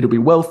 It'll be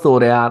well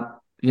thought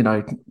out,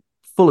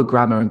 full of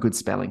grammar and good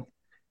spelling.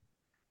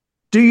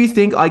 Do you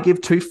think I give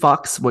two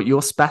fucks what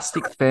your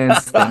spastic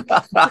fans think?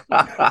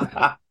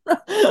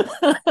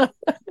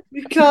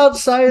 You can't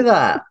say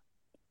that.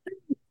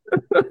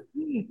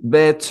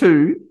 They're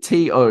too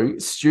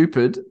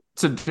stupid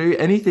to do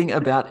anything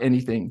about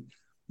anything.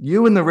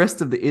 You and the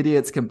rest of the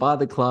idiots can buy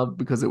the club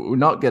because it will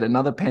not get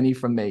another penny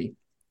from me.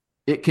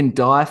 It can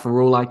die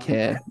for all I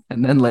care,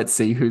 and then let's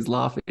see who's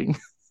laughing.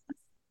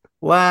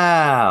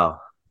 Wow.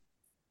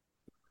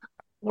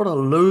 What a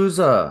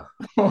loser.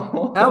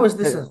 How is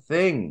this a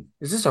thing?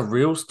 Is this a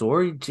real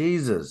story?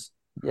 Jesus.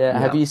 Yeah,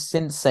 have Yeah. you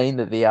since seen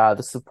that the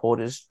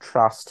supporters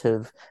trust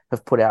have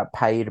put out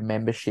paid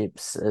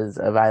memberships as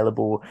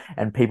available,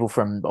 and people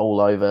from all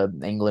over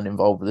England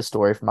involved with the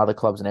story from other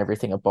clubs and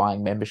everything are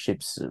buying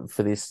memberships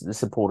for the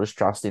supporters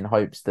trust in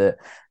hopes that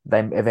they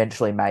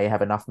eventually may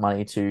have enough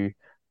money to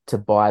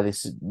buy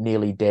this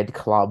nearly dead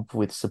club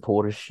with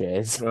supporters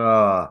shares.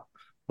 Oh,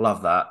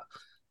 love that.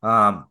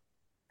 A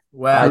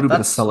Wow, little bit of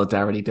that's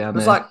solidarity down it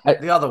was there. like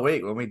the other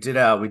week when we did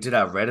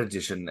our Red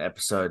Edition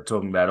episode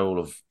talking about all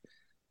of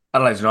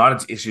Adelaide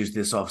United's issues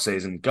this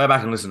off-season. Go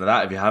back and listen to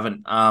that if you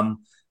haven't.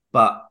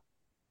 But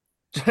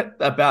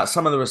about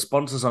some of the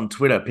responses on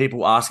Twitter,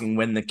 people asking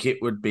when the kit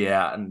would be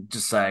out and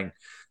just saying,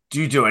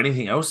 do you do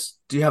anything else?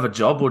 Do you have a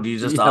job or do you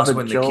Do just you have ask a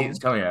when the job? kit's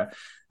coming out?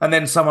 And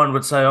then someone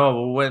would say,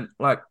 oh,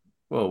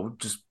 well,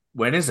 just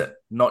when is it?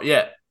 Not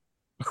yet.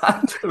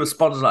 The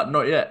response is like,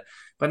 not yet.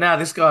 But now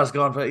this guy's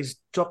he's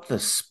dropped the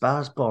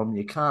spaz bomb.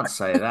 You can't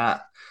say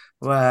that.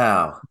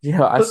 Wow.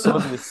 Yeah, I saw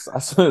this. I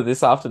saw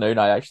this afternoon.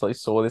 I actually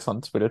saw this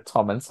on Twitter,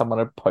 Tom, and someone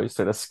had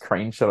posted a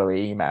screenshot of the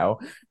email.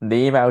 And the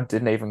email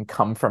didn't even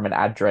come from an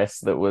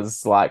address that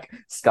was like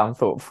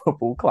Scunthorpe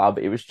Football Club.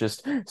 It was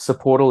just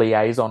supporter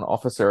liaison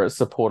officer at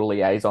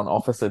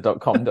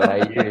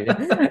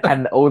supporterliaisonofficer.com.au.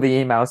 And all the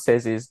email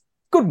says is,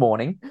 "Good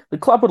morning. The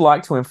club would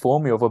like to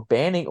inform you of a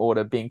banning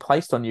order being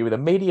placed on you with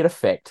immediate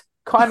effect.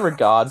 Kind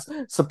regards,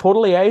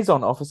 supporter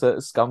liaison officer at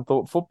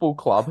Scunthorpe Football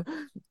Club."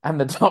 And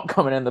the top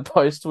comment in the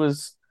post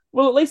was,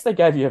 well, at least they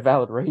gave you a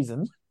valid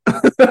reason.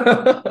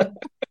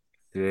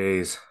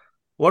 Jeez.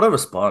 What a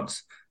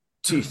response.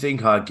 Do you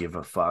think I give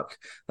a fuck?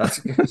 That's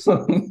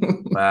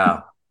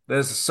wow.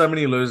 There's so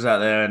many losers out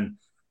there, and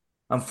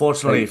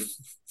unfortunately,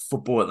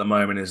 football at the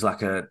moment is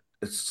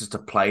it's just a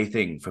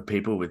plaything for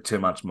people with too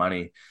much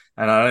money.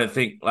 And I don't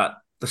think like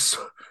the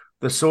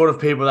sort of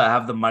people that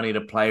have the money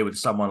to play with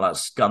someone like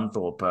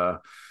Scunthorpe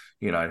are,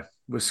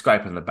 we're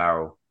scraping the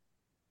barrel.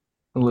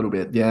 A little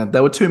bit, yeah. They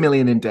were 2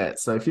 million in debt.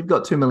 So if you've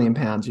got £2 million,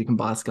 you can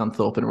buy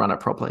Scunthorpe and run it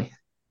properly.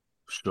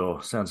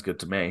 Sure, sounds good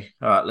to me.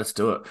 All right, let's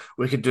do it.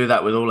 We could do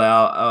that with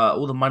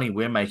all the money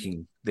we're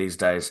making these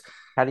days.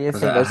 How do you As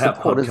think those our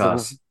supporters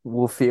podcast.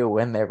 will feel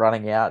when they're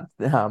running out,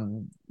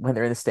 when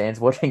they're in the stands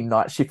watching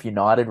Night Shift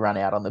United run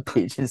out on the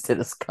pitch instead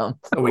of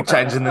Scunthorpe? Are we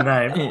changing the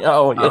name?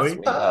 Oh, Are yes, we?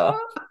 we are.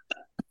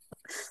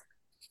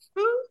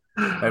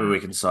 Maybe we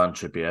can sign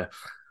Trippier.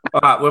 All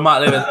right, we might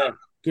leave it there.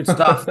 Good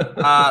stuff.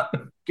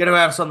 Get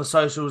around us on the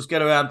socials,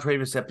 get around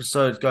previous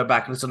episodes, go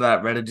back and listen to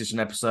that Red Edition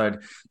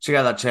episode, check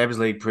out that Champions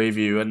League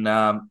preview, and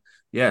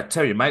Yeah,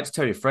 tell your mates,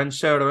 tell your friends,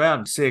 share it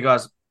around. See you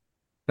guys.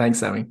 Thanks,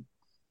 Sammy.